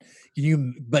allowed.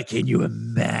 Can you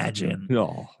imagine?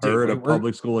 No, her at a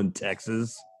public school in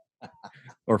Texas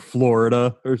or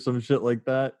Florida or some shit like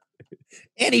that.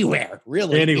 Anywhere,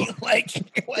 really. Anywhere.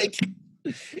 like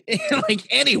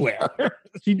anywhere.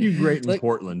 She'd do great in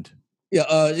Portland.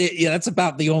 Yeah, that's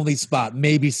about the only spot.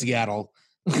 Maybe Seattle.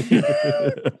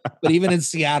 But even in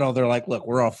Seattle, they're like, look,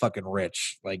 we're all fucking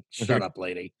rich. Like, shut up,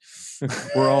 lady.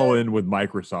 We're all in with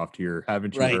Microsoft here.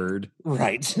 Haven't you heard?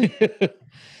 Right.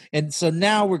 And so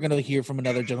now we're going to hear from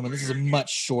another gentleman. This is a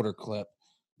much shorter clip,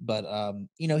 but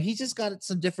he's just got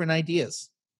some different ideas.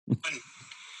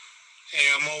 Hey,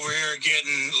 I'm over here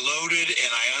getting loaded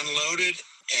and I unloaded,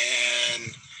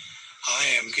 and I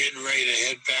am getting ready to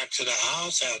head back to the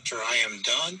house after I am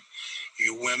done.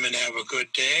 You women have a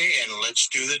good day, and let's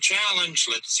do the challenge.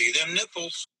 Let's see them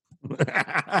nipples.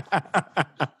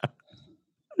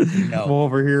 I'm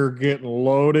over here getting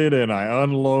loaded and I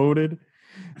unloaded.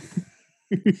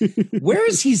 Where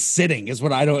is he sitting is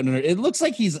what I don't know. It looks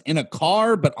like he's in a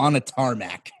car, but on a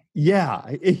tarmac. Yeah.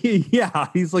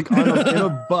 He's like in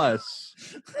a bus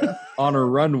on a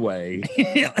runway.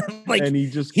 And he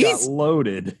just got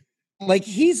loaded. Like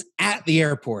he's at the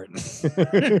airport.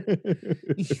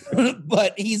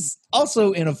 But he's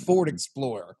also in a Ford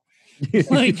Explorer.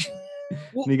 Like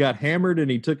he got hammered and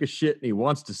he took a shit and he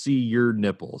wants to see your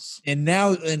nipples. And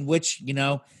now, in which,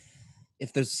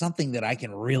 if there's something that I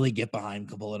can really get behind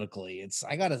politically,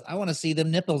 I want to see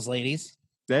them nipples, ladies.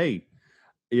 Hey,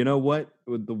 you know what?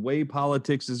 With the way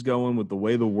politics is going, with the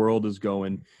way the world is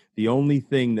going, the only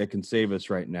thing that can save us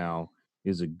right now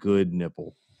is a good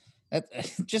nipple.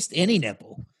 Just any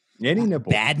nipple. Any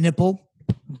nipple. Bad nipple.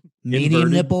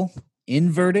 Medium nipple.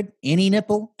 Inverted. Any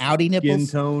nipple. Outie nipples. Skin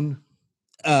tone.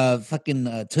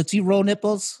 Fucking Tootsie Roll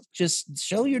nipples. Just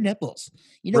show your nipples.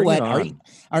 You know Bring what?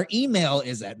 Our email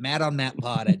is at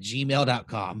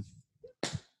madonmattpod@gmail.com.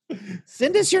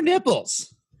 Send us your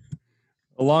nipples.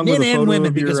 Along with a photo women,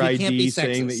 of your because we can't be ID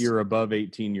saying sexist. that you're above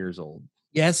 18 years old.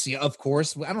 Yes, yeah, of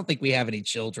course. I don't think we have any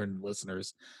children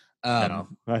listeners. No,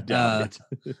 I doubt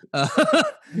it.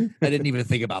 I didn't even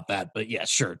think about that, but yeah,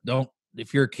 sure. Don't,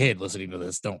 if you're a kid listening to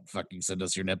this, don't fucking send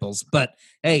us your nipples. But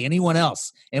hey, anyone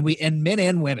else, and men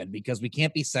and women, because we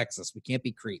can't be sexist, we can't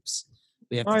be creeps.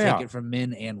 We have to take it from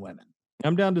men and women.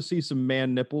 I'm down to see some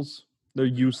man nipples. They're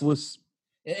useless.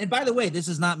 And by the way, this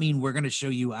does not mean we're going to show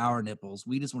you our nipples.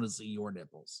 We just want to see your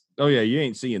nipples. Oh yeah, you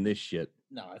ain't seeing this shit.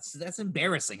 No, that's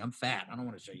embarrassing. I'm fat. I don't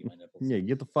want to show you my nipples. Yeah,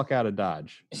 get the fuck out of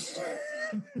Dodge.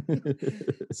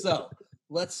 So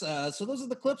let's so those are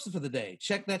the clips for the day.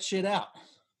 Check that shit out.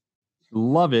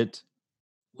 Love it.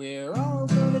 We're all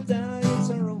gonna die, it's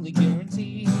our only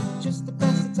guarantee. Just to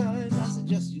pass the time, I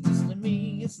suggest you listen to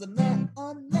me. It's the Matt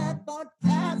on Matt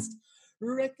podcast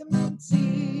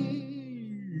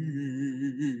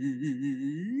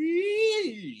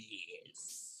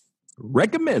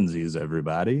Recommendsies,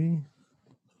 everybody.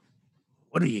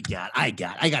 What do you got? I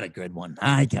got a good one.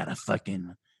 I got a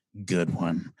fucking good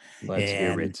one. Let's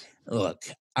hear it. Look,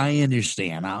 I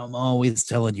understand. I'm always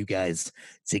telling you guys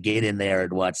to get in there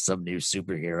and watch some new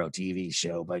superhero TV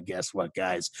show. But guess what,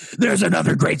 guys? There's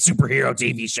another great superhero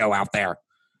TV show out there.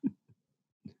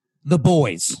 The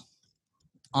Boys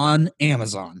on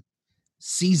Amazon.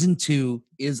 Season 2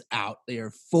 is out. They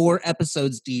are 4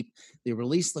 episodes deep. They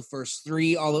released the first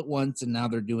 3 all at once, and now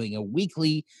they're doing a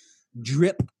weekly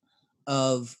drip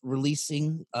of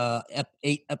releasing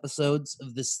 8 episodes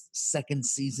of this second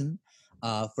season.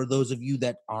 For those of you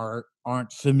that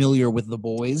aren't familiar with The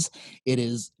Boys, it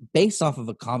is based off of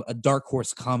a Dark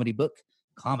Horse comic book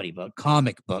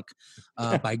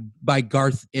by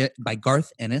Garth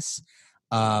Ennis,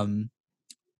 and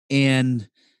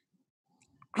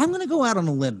I'm going to go out on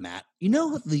a limb, Matt. You know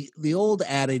what the old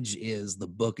adage is: the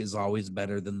book is always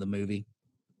better than the movie.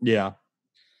 Yeah.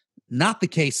 Not the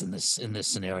case in this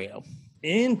scenario.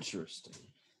 Interesting.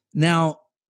 Now,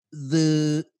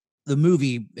 the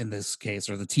movie in this case,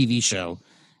 or the TV show,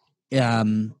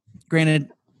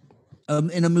 granted,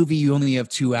 in a movie you only have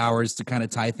 2 hours to kind of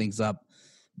tie things up,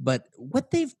 but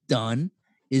what they've done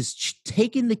is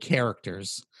taken the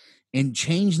characters and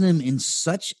changed them in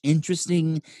such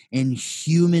interesting and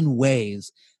human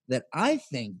ways that I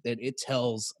think that it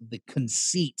tells the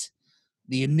conceit,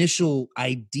 the initial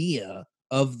idea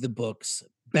of the books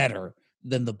better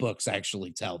than the books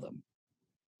actually tell them.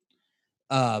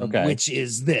 Which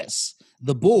is this: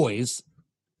 the Boys,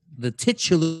 the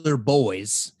titular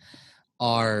Boys,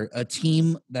 are a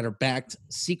team that are backed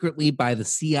secretly by the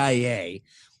CIA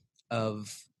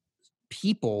of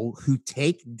people who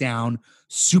take down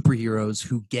superheroes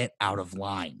who get out of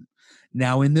line.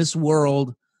 Now, in this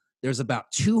world, there's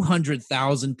about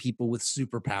 200,000 people with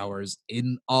superpowers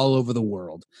in all over the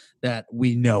world that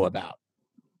we know about.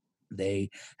 They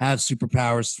have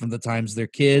superpowers from the times they're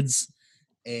kids,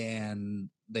 and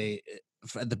they,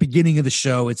 at the beginning of the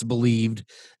show, it's believed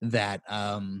that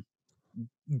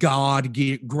God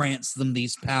grants them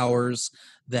these powers,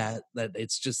 that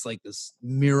it's just like this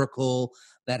miracle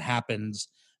that happens.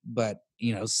 But,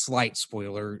 slight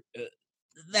spoiler,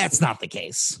 that's not the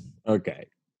case. Okay.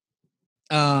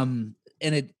 So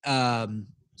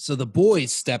the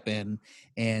Boys step in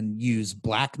and use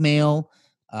blackmail,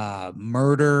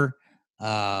 murder,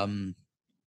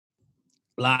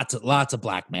 lots of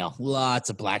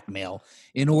blackmail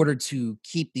in order to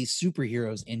keep these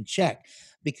superheroes in check.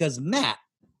 Because, Matt,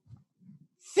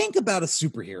 think about a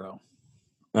superhero.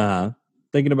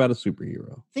 Thinking about a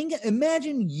superhero.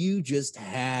 Imagine you just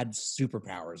had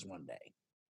superpowers one day.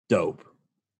 Dope.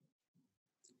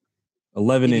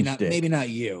 11-inch dick. Maybe not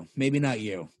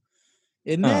you.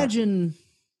 Imagine,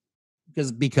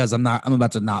 because I'm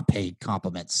about to not pay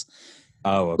compliments.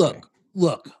 Oh, okay.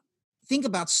 Look. Think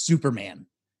about Superman.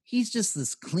 He's just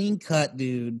this clean-cut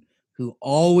dude who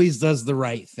always does the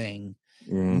right thing,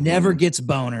 never gets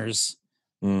boners,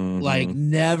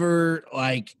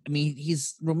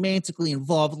 he's romantically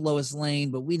involved with Lois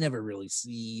Lane, but we never really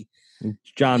see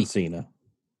John Cena.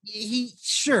 He's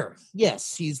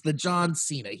the John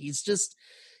Cena. He's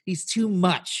too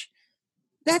much.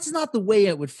 That's not the way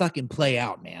it would fucking play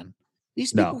out, man.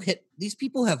 These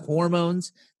people have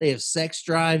hormones. They have sex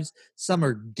drives. Some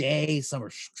are gay, some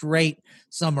are straight,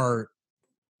 some are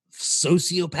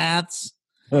sociopaths.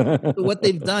 What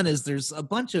they've done is there's a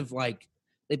bunch of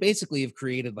they basically have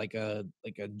created like a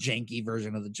janky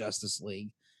version of the Justice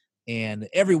League, and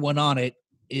everyone on it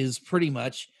is pretty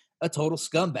much a total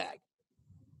scumbag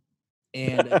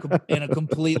and a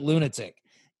complete lunatic.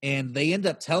 And they end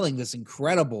up telling this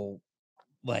incredible,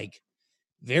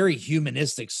 very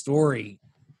humanistic story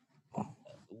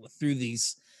through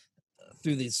these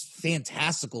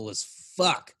fantastical as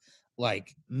fuck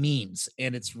like means,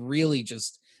 and it's really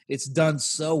just it's done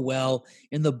so well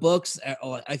in the books.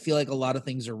 I feel like a lot of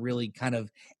things are really kind of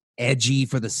edgy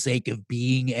for the sake of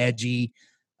being edgy.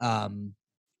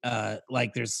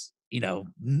 Like there's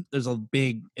there's a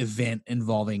big event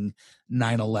involving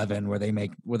 9/11 where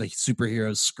where the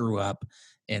superheroes screw up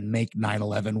and make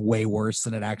 9/11 way worse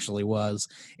than it actually was,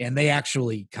 and they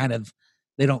actually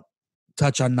they don't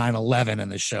touch on 9/11 in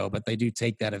the show, but they do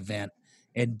take that event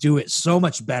and do it so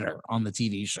much better on the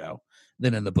TV show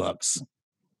than in the books.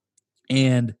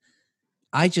 And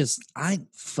I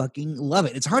fucking love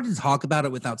it. It's hard to talk about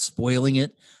it without spoiling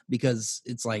it because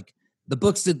it's like the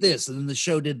books did this and then the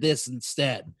show did this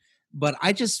instead. But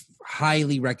I just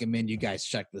highly recommend you guys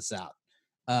check this out.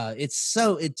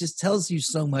 It just tells you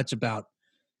so much about,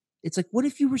 it's like, what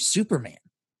if you were Superman?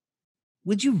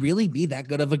 Would you really be that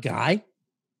good of a guy?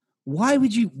 Why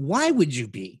would you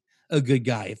be a good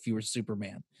guy if you were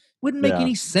Superman? Wouldn't make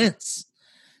any sense.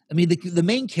 I mean, the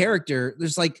main character,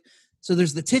 there's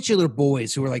the titular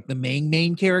boys who are like the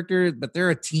main character, but they're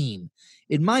a team.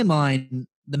 In my mind,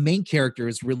 the main character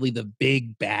is really the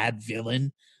big bad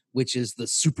villain, which is the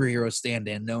superhero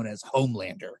stand-in known as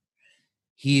Homelander.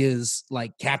 He is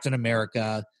like Captain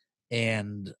America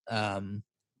and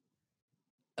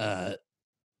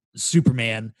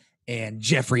Superman and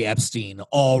Jeffrey Epstein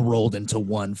all rolled into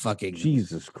one fucking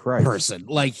Jesus Christ person.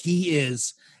 Like he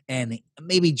is, and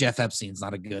maybe Jeff Epstein's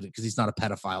not a good because he's not a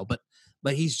pedophile,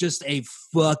 but he's just a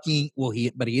fucking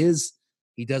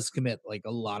he does commit like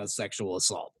a lot of sexual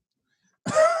assault.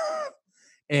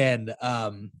 And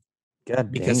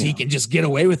because he can just get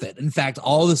away with it. In fact,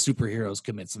 all the superheroes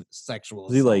commit some sexual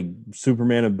assault. Is he like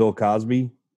Superman and Bill Cosby?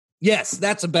 Yes,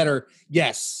 that's better.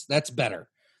 That's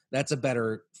a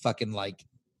better fucking like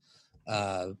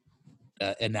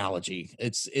analogy.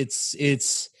 It's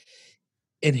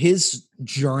in his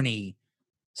journey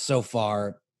so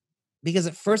far, because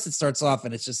at first it starts off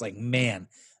and it's just like, man,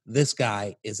 this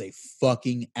guy is a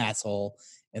fucking asshole,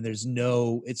 and it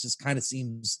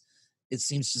seems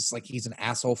just like he's an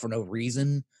asshole for no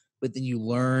reason. But then you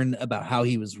learn about how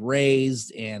he was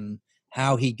raised and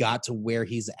how he got to where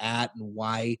he's at and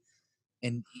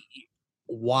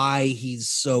why he's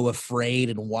so afraid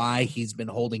and why he's been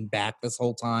holding back this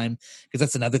whole time. Because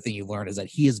that's another thing you learn, is that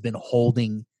he has been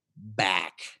holding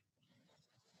back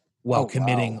while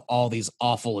committing all these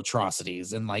awful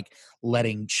atrocities and like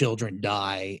letting children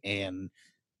die and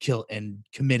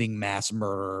committing mass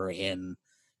murder and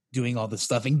doing all this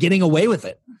stuff and getting away with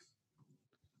it.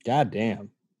 God damn.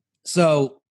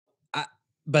 So,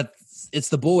 but it's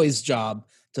the boys' job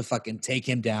to fucking take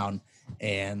him down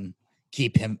and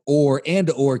keep him or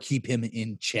keep him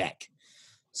in check.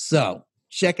 So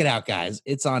check it out, guys.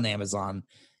 It's on Amazon.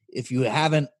 If you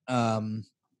haven't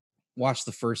watched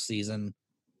the first season,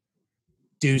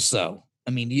 do so.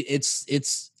 I mean,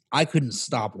 I couldn't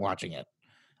stop watching it.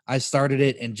 I started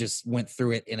it and just went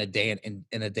through it in a day and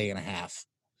a half.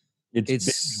 It's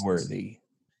binge worthy.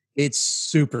 It's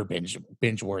super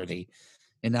binge worthy.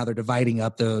 And now they're dividing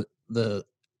up the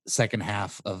second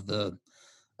half of the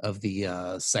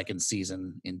second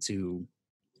season into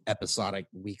episodic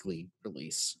weekly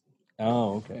release.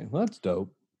 Oh, okay. Well, that's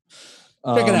dope.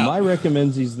 Check it out. My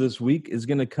recommendies this week is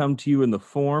going to come to you in the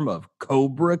form of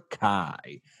Cobra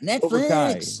Kai.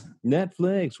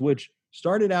 Netflix, which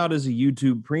started out as a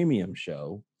YouTube Premium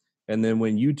show. And then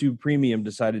when YouTube Premium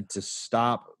decided to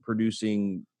stop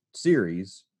producing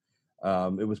series,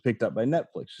 it was picked up by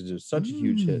Netflix because it was such a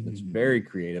huge hit. It's very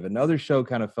creative. Another show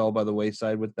kind of fell by the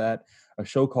wayside with that. A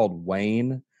show called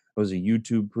Wayne. It was a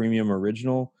YouTube Premium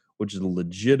original, which is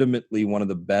legitimately one of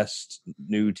the best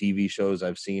new TV shows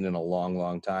I've seen in a long,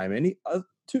 long time. Any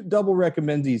two double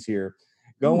recommendees here.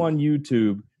 Go on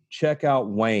YouTube, check out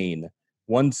Wayne.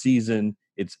 One season,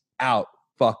 it's out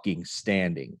fucking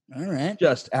standing. All right.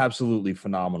 Just absolutely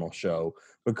phenomenal show.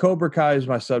 But Cobra Kai is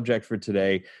my subject for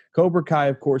today. Cobra Kai,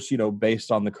 of course,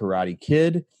 based on the Karate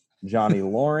Kid. Johnny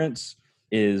Lawrence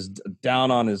is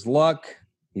down on his luck.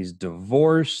 He's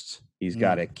divorced. He's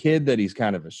got a kid that he's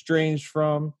kind of estranged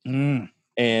from.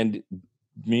 And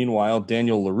meanwhile,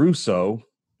 Daniel LaRusso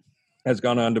has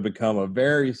gone on to become a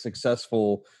very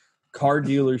successful car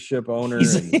dealership owner.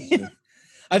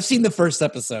 I've seen the first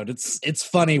episode. It's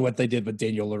funny what they did with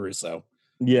Daniel LaRusso.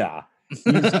 Yeah.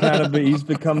 He's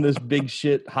become this big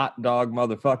shit hot dog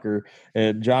motherfucker.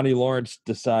 And Johnny Lawrence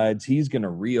decides he's going to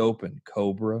reopen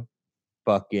Cobra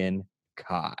fucking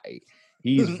Kai.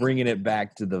 He's bringing it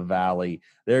back to the Valley.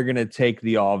 They're going to take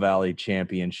the All Valley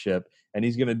Championship, and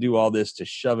he's going to do all this to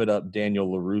shove it up Daniel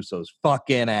LaRusso's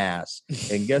fucking ass.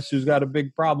 And guess who's got a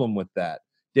big problem with that?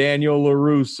 Daniel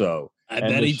LaRusso. I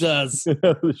bet he does.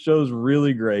 The show's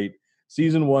really great.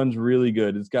 Season 1's really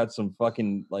good. It's got some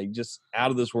fucking like just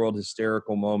out of this world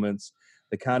hysterical moments.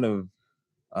 The kind of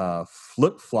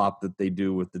flip flop that they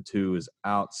do with the two is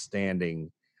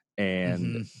outstanding,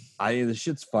 and the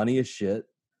shit's funny as shit.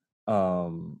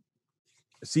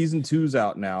 Season 2's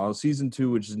out now. Season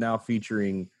 2, which is now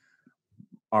featuring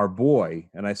our boy,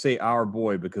 and I say our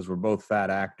boy because we're both fat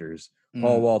actors,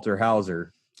 Paul Walter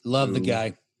Hauser. Love the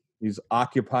guy. He's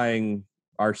occupying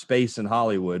our space in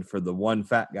Hollywood for the one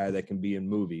fat guy that can be in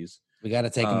movies. We got to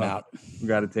take him out. We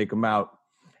got to take him out.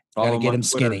 Got to get him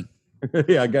skinny.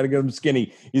 Yeah, I got to get him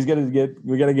skinny. We got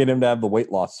to get him to have the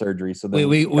weight loss surgery. So then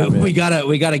we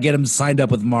gotta get him signed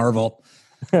up with Marvel.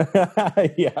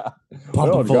 Yeah,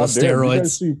 Pump him full of steroids. You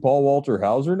guys see Paul Walter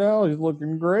Hauser now? He's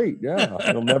looking great. Yeah,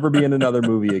 he'll never be in another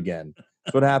movie again.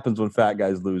 That's what happens when fat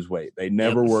guys lose weight. They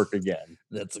never work again.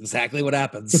 That's exactly what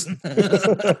happens.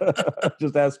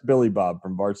 Just ask Billy Bob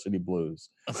from Varsity Blues.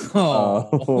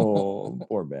 Oh,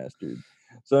 poor bastard.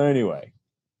 So anyway,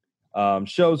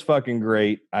 show's fucking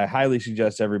great. I highly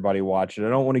suggest everybody watch it. I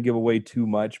don't want to give away too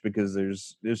much because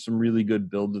there's some really good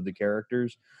build to the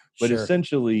characters, but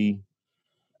essentially,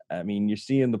 I mean, you're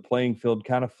seeing the playing field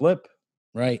kind of flip.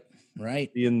 Right.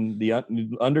 In the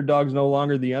underdog's no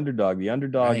longer the underdog. The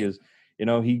underdog is,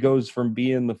 he goes from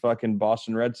being the fucking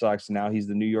Boston Red Sox to now he's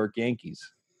the New York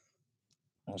Yankees.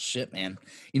 Well, shit, man.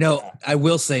 I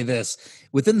will say this.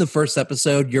 Within the first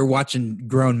episode, you're watching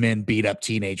grown men beat up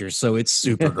teenagers, so it's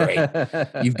super great.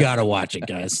 You've got to watch it,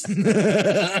 guys.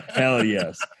 Hell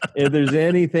yes. If there's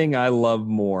anything I love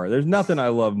more, there's nothing I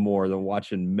love more than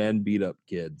watching men beat up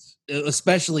kids.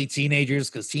 Especially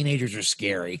teenagers, because teenagers are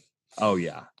scary. Oh,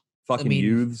 yeah.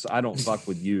 Youths. I don't fuck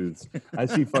with youths. I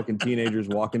see fucking teenagers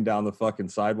walking down the fucking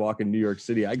sidewalk in New York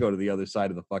City. I go to the other side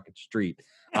of the fucking street.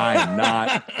 I am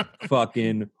not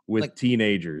fucking with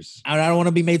teenagers. I don't want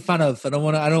to be made fun of. I don't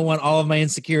want all of my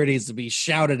insecurities to be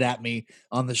shouted at me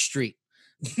on the street.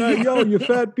 Hey, yo, you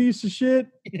fat piece of shit.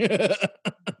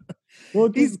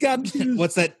 Well, he's got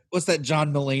what's that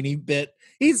John Mulaney bit?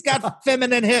 He's got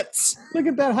feminine hips. Look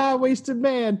at that high-waisted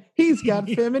man. He's got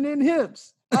feminine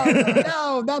hips.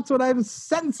 No, that's what I'm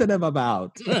sensitive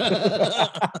about.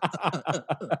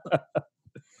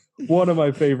 One of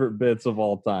my favorite bits of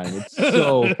all time. It's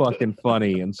so fucking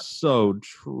funny and so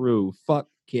true. Fuck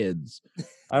kids.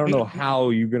 I don't know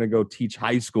how you're going to go teach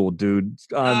high school, dude.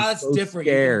 I'm so different.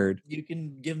 Scared. You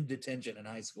can give them detention in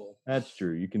high school. That's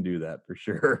true. You can do that for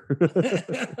sure.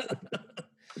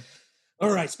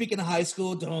 All right. Speaking of high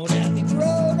school, don't at me,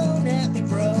 bro. Don't at me,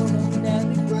 bro. Don't at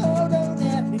me, bro. Don't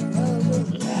at me, bro.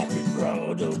 Don't at me,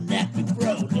 bro. Don't at me,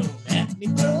 bro. Don't at me,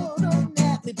 bro. Don't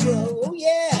at me, bro. Oh,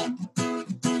 yeah.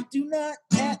 Do not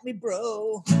at me,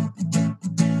 bro.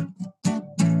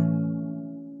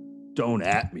 Don't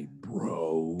at me,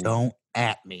 bro. Don't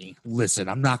at me. Listen,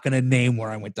 I'm not going to name where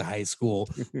I went to high school,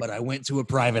 but I went to a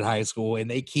private high school and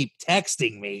they keep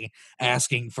texting me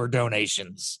asking for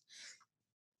donations.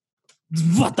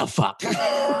 What the fuck?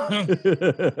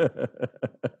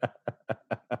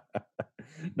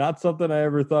 Not something I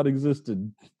ever thought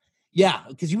existed. Yeah,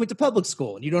 because you went to public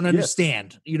school and you don't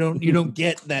understand. Yes. You don't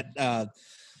get that.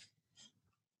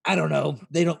 I don't know.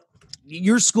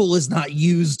 Your school is not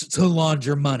used to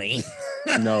launder money.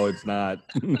 No, it's not.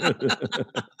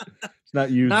 It's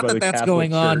not used not by that the that's Catholic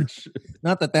going Church. on.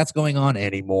 Not that that's going on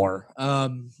anymore. At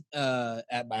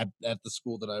the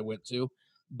school that I went to,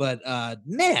 but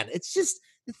man, it's just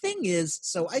the thing is.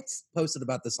 So I posted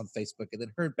about this on Facebook and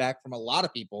then heard back from a lot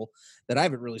of people that I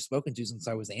haven't really spoken to since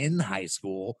I was in high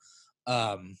school.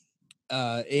 And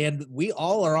we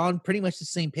all are on pretty much the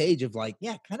same page of like,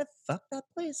 yeah, kind of fuck that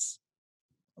place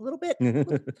a little bit,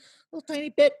 little tiny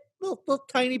bit, little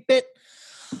tiny bit.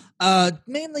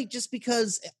 Mainly just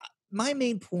because my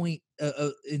main point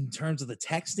in terms of the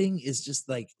texting is just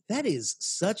like, that is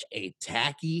such a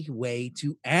tacky way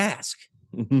to ask.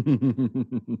 You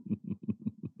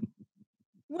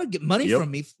want to get money from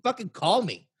me? Fucking call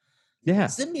me. Yeah.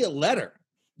 Send me a letter.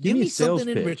 Give me something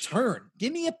in return.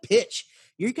 Give me a pitch.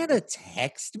 You're going to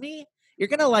text me? You're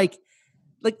going to like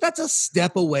that's a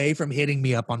step away from hitting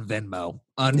me up on Venmo.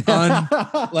 Like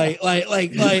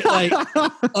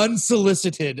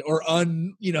unsolicited or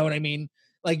you know what I mean?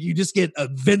 Like you just get a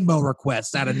Venmo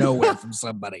request out of nowhere from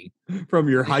somebody. From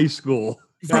your high school.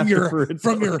 From your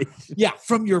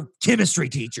chemistry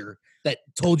teacher that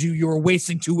told you were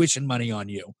wasting tuition money on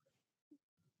you.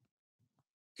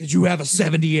 Because you have a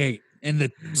 78 and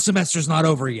the semester's not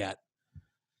over yet.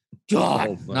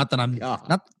 God, not that I'm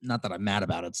mad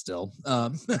about it still.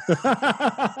 I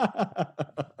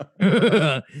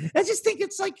just think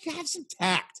it's like, have some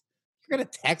tact. You're gonna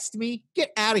text me,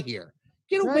 get out of here,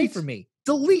 get away from me,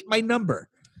 delete my number.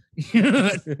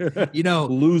 You know,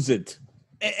 lose it.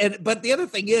 But the other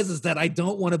thing is that I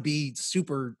don't want to be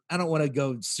I don't want to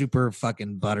go super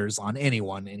fucking butters on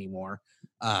anyone anymore.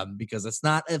 Because it's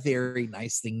not a very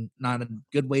nice thing, not a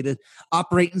good way to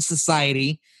operate in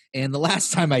society. And the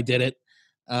last time I did it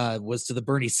was to the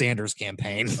Bernie Sanders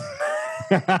campaign.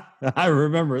 I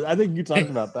remember. I think you talked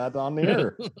about that on the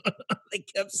air. They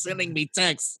kept sending me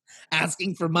texts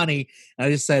asking for money. And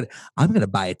I just said, I'm going to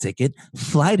buy a ticket,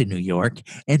 fly to New York,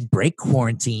 and break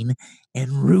quarantine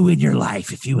and ruin your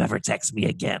life if you ever text me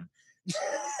again.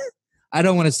 I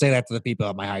don't want to say that to the people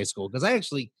at my high school because I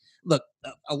actually look.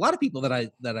 A lot of people that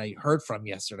I heard from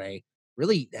yesterday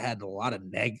really had a lot of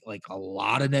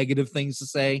negative things to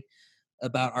say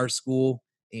about our school,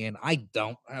 and I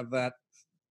don't have that.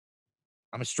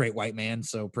 I'm a straight white man,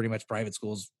 so pretty much private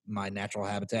school is my natural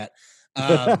habitat.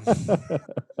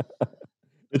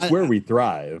 It's where we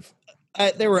thrive.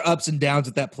 There were ups and downs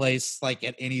at that place, like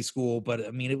at any school, but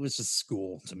I mean, it was just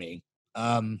school to me.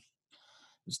 It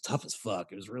was tough as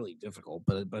fuck. It was really difficult,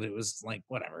 but it was like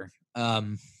whatever.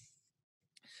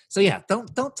 So yeah,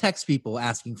 don't text people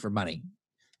asking for money.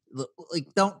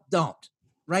 Like don't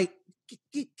right.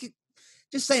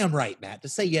 Just say I'm right, Matt.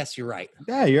 Just say yes, you're right.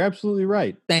 Yeah, you're absolutely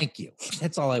right. Thank you.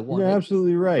 That's all I want. You're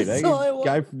absolutely right.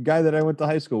 Guy that I went to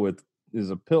high school with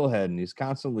is a pillhead, and he's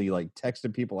constantly like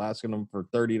texting people asking him for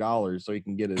 $30 so he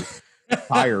can get his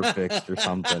tire fixed or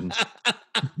something.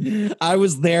 I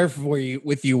was there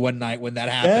with you one night when that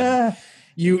happened.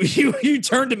 Yeah. You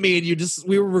turned to me and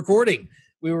we were recording.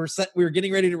 We were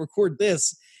getting ready to record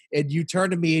this, and you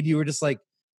turned to me and you were just like,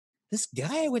 this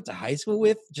guy I went to high school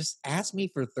with just asked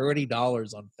me for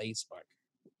 $30 on Facebook.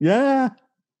 Yeah.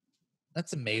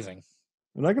 That's amazing.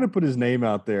 I'm not going to put his name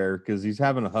out there because he's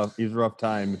having a rough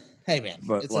time. Hey man,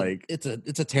 but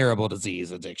it's a terrible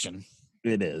disease, addiction.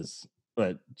 It is.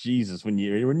 But Jesus, when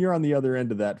you're on the other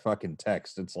end of that fucking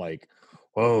text, it's like,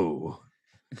 oh,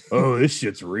 this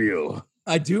shit's real.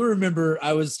 I do remember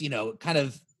I was, kind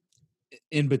of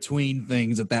in between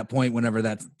things at that point whenever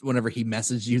he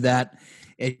messaged you that.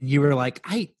 And you were like,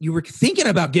 you were thinking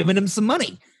about giving him some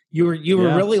money. You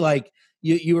were really like,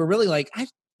 you were really like,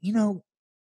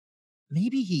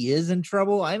 maybe he is in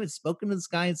trouble. I haven't spoken to this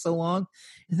guy in so long.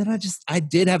 And then I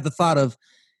did have the thought of,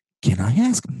 can I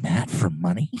ask Matt for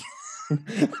money?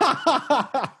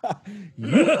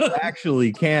 You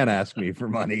actually can ask me for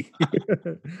money.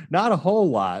 Not a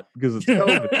whole lot because it's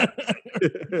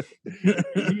COVID.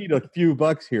 You need a few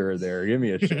bucks here or there. Give me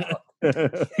a shot.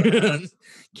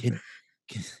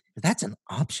 That's an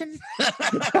option?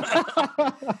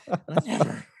 I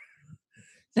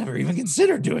never even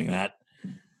considered doing that.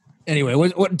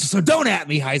 Anyway, so don't at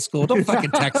me, high school. Don't fucking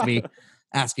text me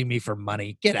asking me for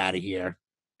money. Get out of here.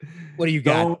 What do you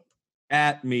got? Don't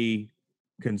at me,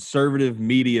 conservative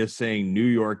media saying New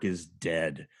York is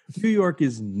dead. New York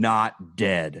is not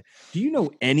dead. Do you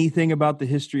know anything about the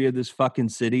history of this fucking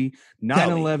city?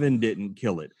 9/11 didn't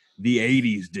kill it. The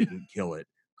 80s didn't kill it.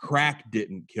 Crack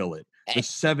didn't kill it. The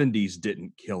 70s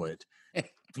didn't kill it.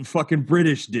 The fucking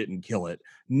British didn't kill it.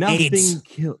 Nothing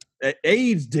killed.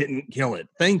 AIDS didn't kill it.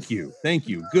 Thank you.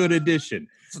 Good addition.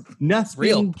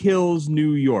 Nothing kills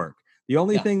New York. The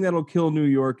only thing that'll kill New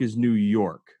York is New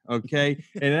York. Okay.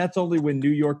 And that's only when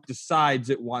New York decides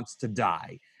it wants to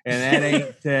die. And that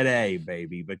ain't today,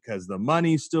 baby, because the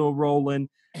money's still rolling.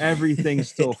 Everything's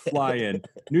still flying.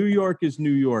 New York is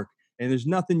New York. And there's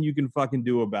nothing you can fucking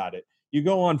do about it. You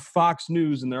go on Fox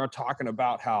News and they're talking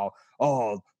about how,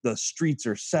 the streets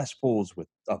are cesspools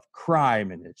of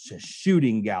crime and it's a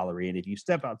shooting gallery. And if you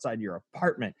step outside your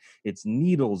apartment, it's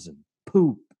needles and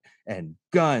poop and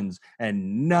guns.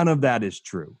 And none of that is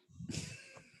true.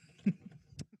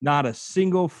 Not a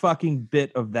single fucking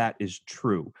bit of that is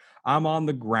true. I'm on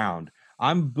the ground.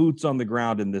 I'm boots on the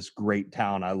ground in this great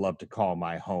town I love to call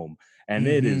my home. And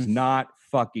it is not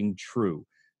fucking true.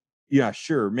 Yeah,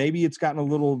 sure. Maybe it's gotten a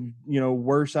little,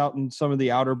 worse out in some of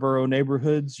the outer borough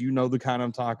neighborhoods. You know the kind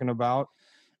I'm talking about.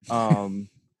 I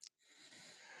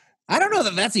don't know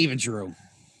that that's even true.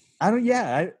 I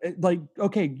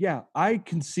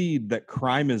concede that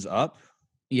crime is up.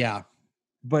 Yeah.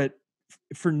 But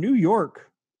for New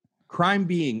York, crime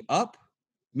being up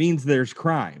means there's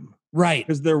crime. Right.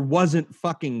 Because there wasn't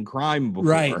fucking crime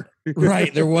before.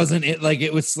 Right. There wasn't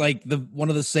it was like one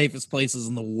of the safest places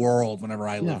in the world whenever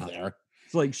I lived there.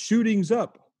 It's like shootings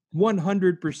up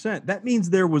 100%. That means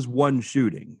there was one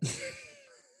shooting.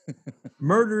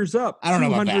 Murders up. I don't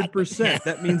know about 200%.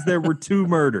 That means there were 2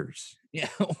 murders. Yeah.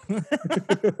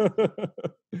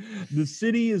 The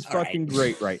city is fucking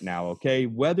great right now, okay?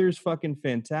 Weather's fucking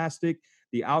fantastic.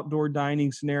 The outdoor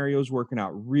dining scenario is working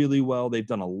out really well. They've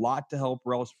done a lot to help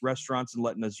restaurants and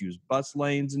letting us use bus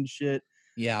lanes and shit.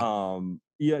 Yeah.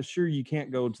 Yeah, sure, you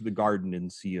can't go to the Garden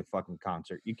and see a fucking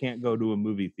concert. You can't go to a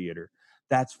movie theater.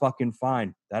 That's fucking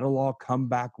fine. That'll all come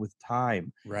back with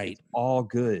time. Right. It's all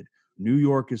good. New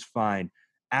York is fine.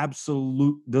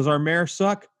 Does our mayor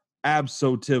suck?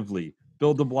 Absolutely.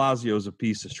 Bill de Blasio is a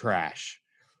piece of trash.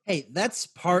 Hey, that's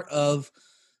part of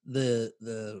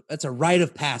that's a rite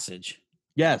of passage.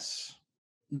 Yes.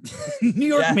 New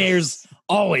York mayors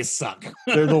always suck.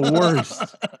 They're the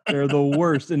worst. They're the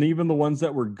worst. And even the ones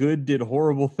that were good did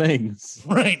horrible things.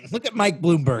 Right. Look at Mike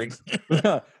Bloomberg.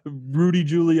 Rudy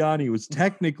Giuliani was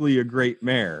technically a great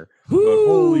mayor, but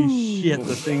holy shit,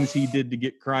 the things he did to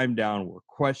get crime down were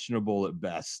questionable at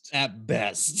best. At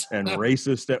best. And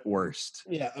racist at worst.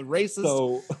 Yeah, a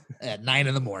racist at 9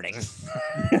 a.m.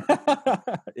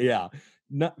 Yeah.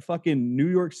 Fucking New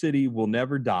York City will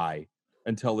never die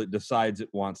until it decides it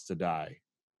wants to die.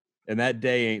 And that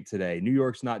day ain't today. New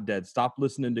York's not dead. Stop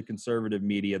listening to conservative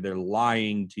media. They're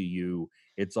lying to you.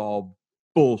 It's all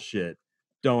bullshit.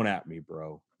 Don't at me,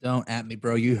 bro. Don't at me,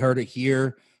 bro. You heard it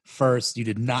here first. You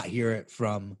did not hear it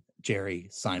from Jerry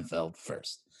Seinfeld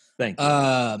first. Thank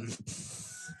you.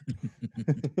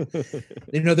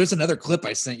 There's another clip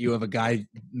I sent you of a guy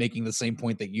making the same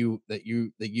point that you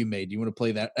made. You want to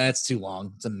play that? That's too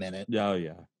long. It's a minute. Oh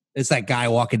yeah. It's that guy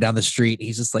walking down the street.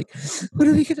 He's just like, "What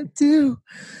are we gonna do?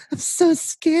 I'm so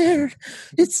scared.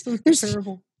 There's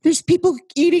terrible. There's people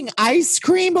eating ice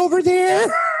cream over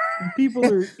there. People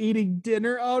are eating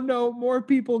dinner. Oh no, more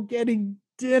people getting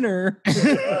dinner."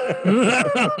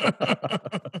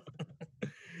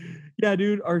 Yeah,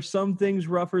 dude. Are some things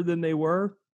rougher than they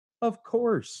were? Of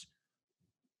course.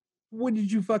 What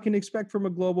did you fucking expect from a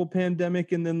global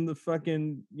pandemic? And then the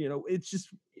fucking, it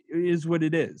is what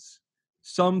it is.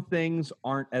 Some things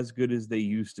aren't as good as they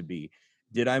used to be.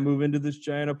 Did I move into this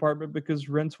giant apartment because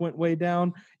rents went way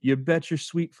down? You bet your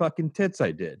sweet fucking tits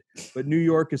I did. But New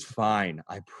York is fine.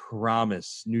 I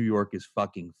promise. New York is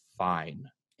fucking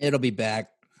fine. It'll be back.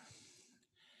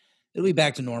 It'll be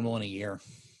back to normal in a year.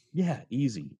 Yeah,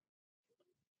 easy.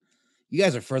 You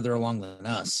guys are further along than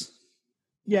us.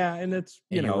 Yeah, and it's,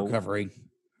 recovery.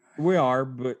 We are,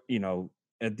 but,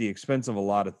 at the expense of a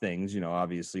lot of things.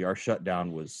 Obviously our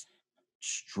shutdown was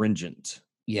stringent.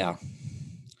 Yeah.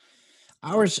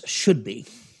 Ours should be.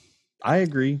 I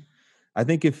agree. I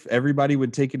think if everybody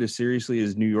would take it as seriously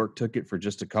as New York took it for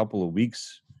just a couple of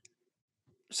weeks.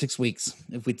 6 weeks.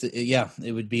 If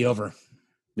it would be over.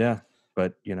 Yeah,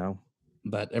 but,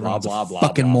 But everyone's blah, a blah,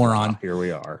 fucking blah, moron. blah. Here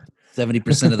we are.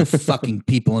 70% of the fucking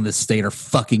people in this state are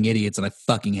fucking idiots, and I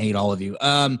fucking hate all of you.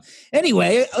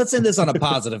 Anyway, let's end this on a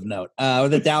positive note.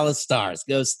 The Dallas Stars.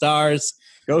 Go Stars.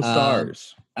 Go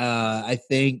Stars. I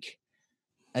think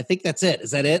that's it.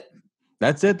 Is that it?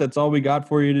 That's it. That's all we got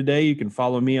for you today. You can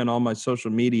follow me on all my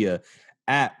social media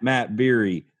at Matt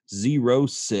Beery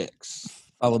 06.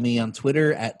 Follow me on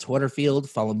Twitter at Twitterfield.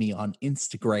 Follow me on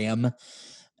Instagram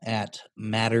at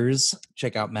Matters.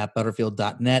 Check out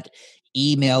mattbutterfield.net.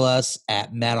 Email us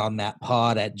at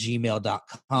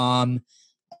mattonmattpod@gmail.com.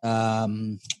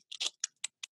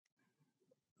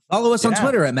 Follow us on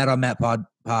Twitter at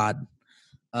mattonmattpod.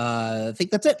 I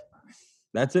think that's it.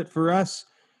 That's it for us.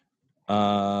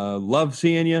 Love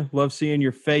seeing you. Love seeing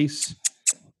your face.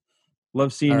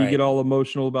 Love seeing you get all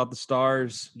emotional about the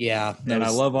Stars. Yeah. And I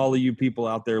love all of you people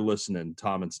out there listening,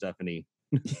 Tom and Stephanie.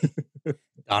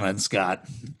 Donna and Scott.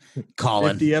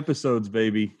 Colin. 50 episodes,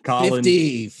 baby. Colin.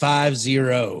 50.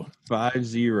 50.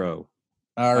 50.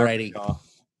 All righty.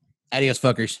 Adios,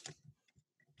 fuckers.